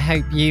release, I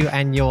hope you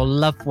and your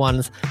loved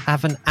ones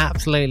have an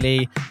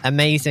absolutely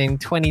amazing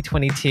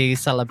 2022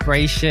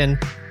 celebration.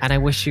 And I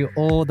wish you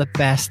all the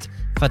best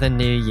for the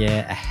new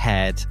year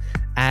ahead.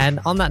 And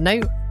on that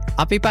note,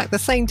 I'll be back the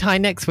same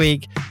time next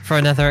week for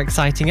another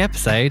exciting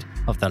episode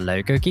of the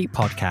Logo Geek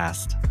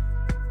podcast.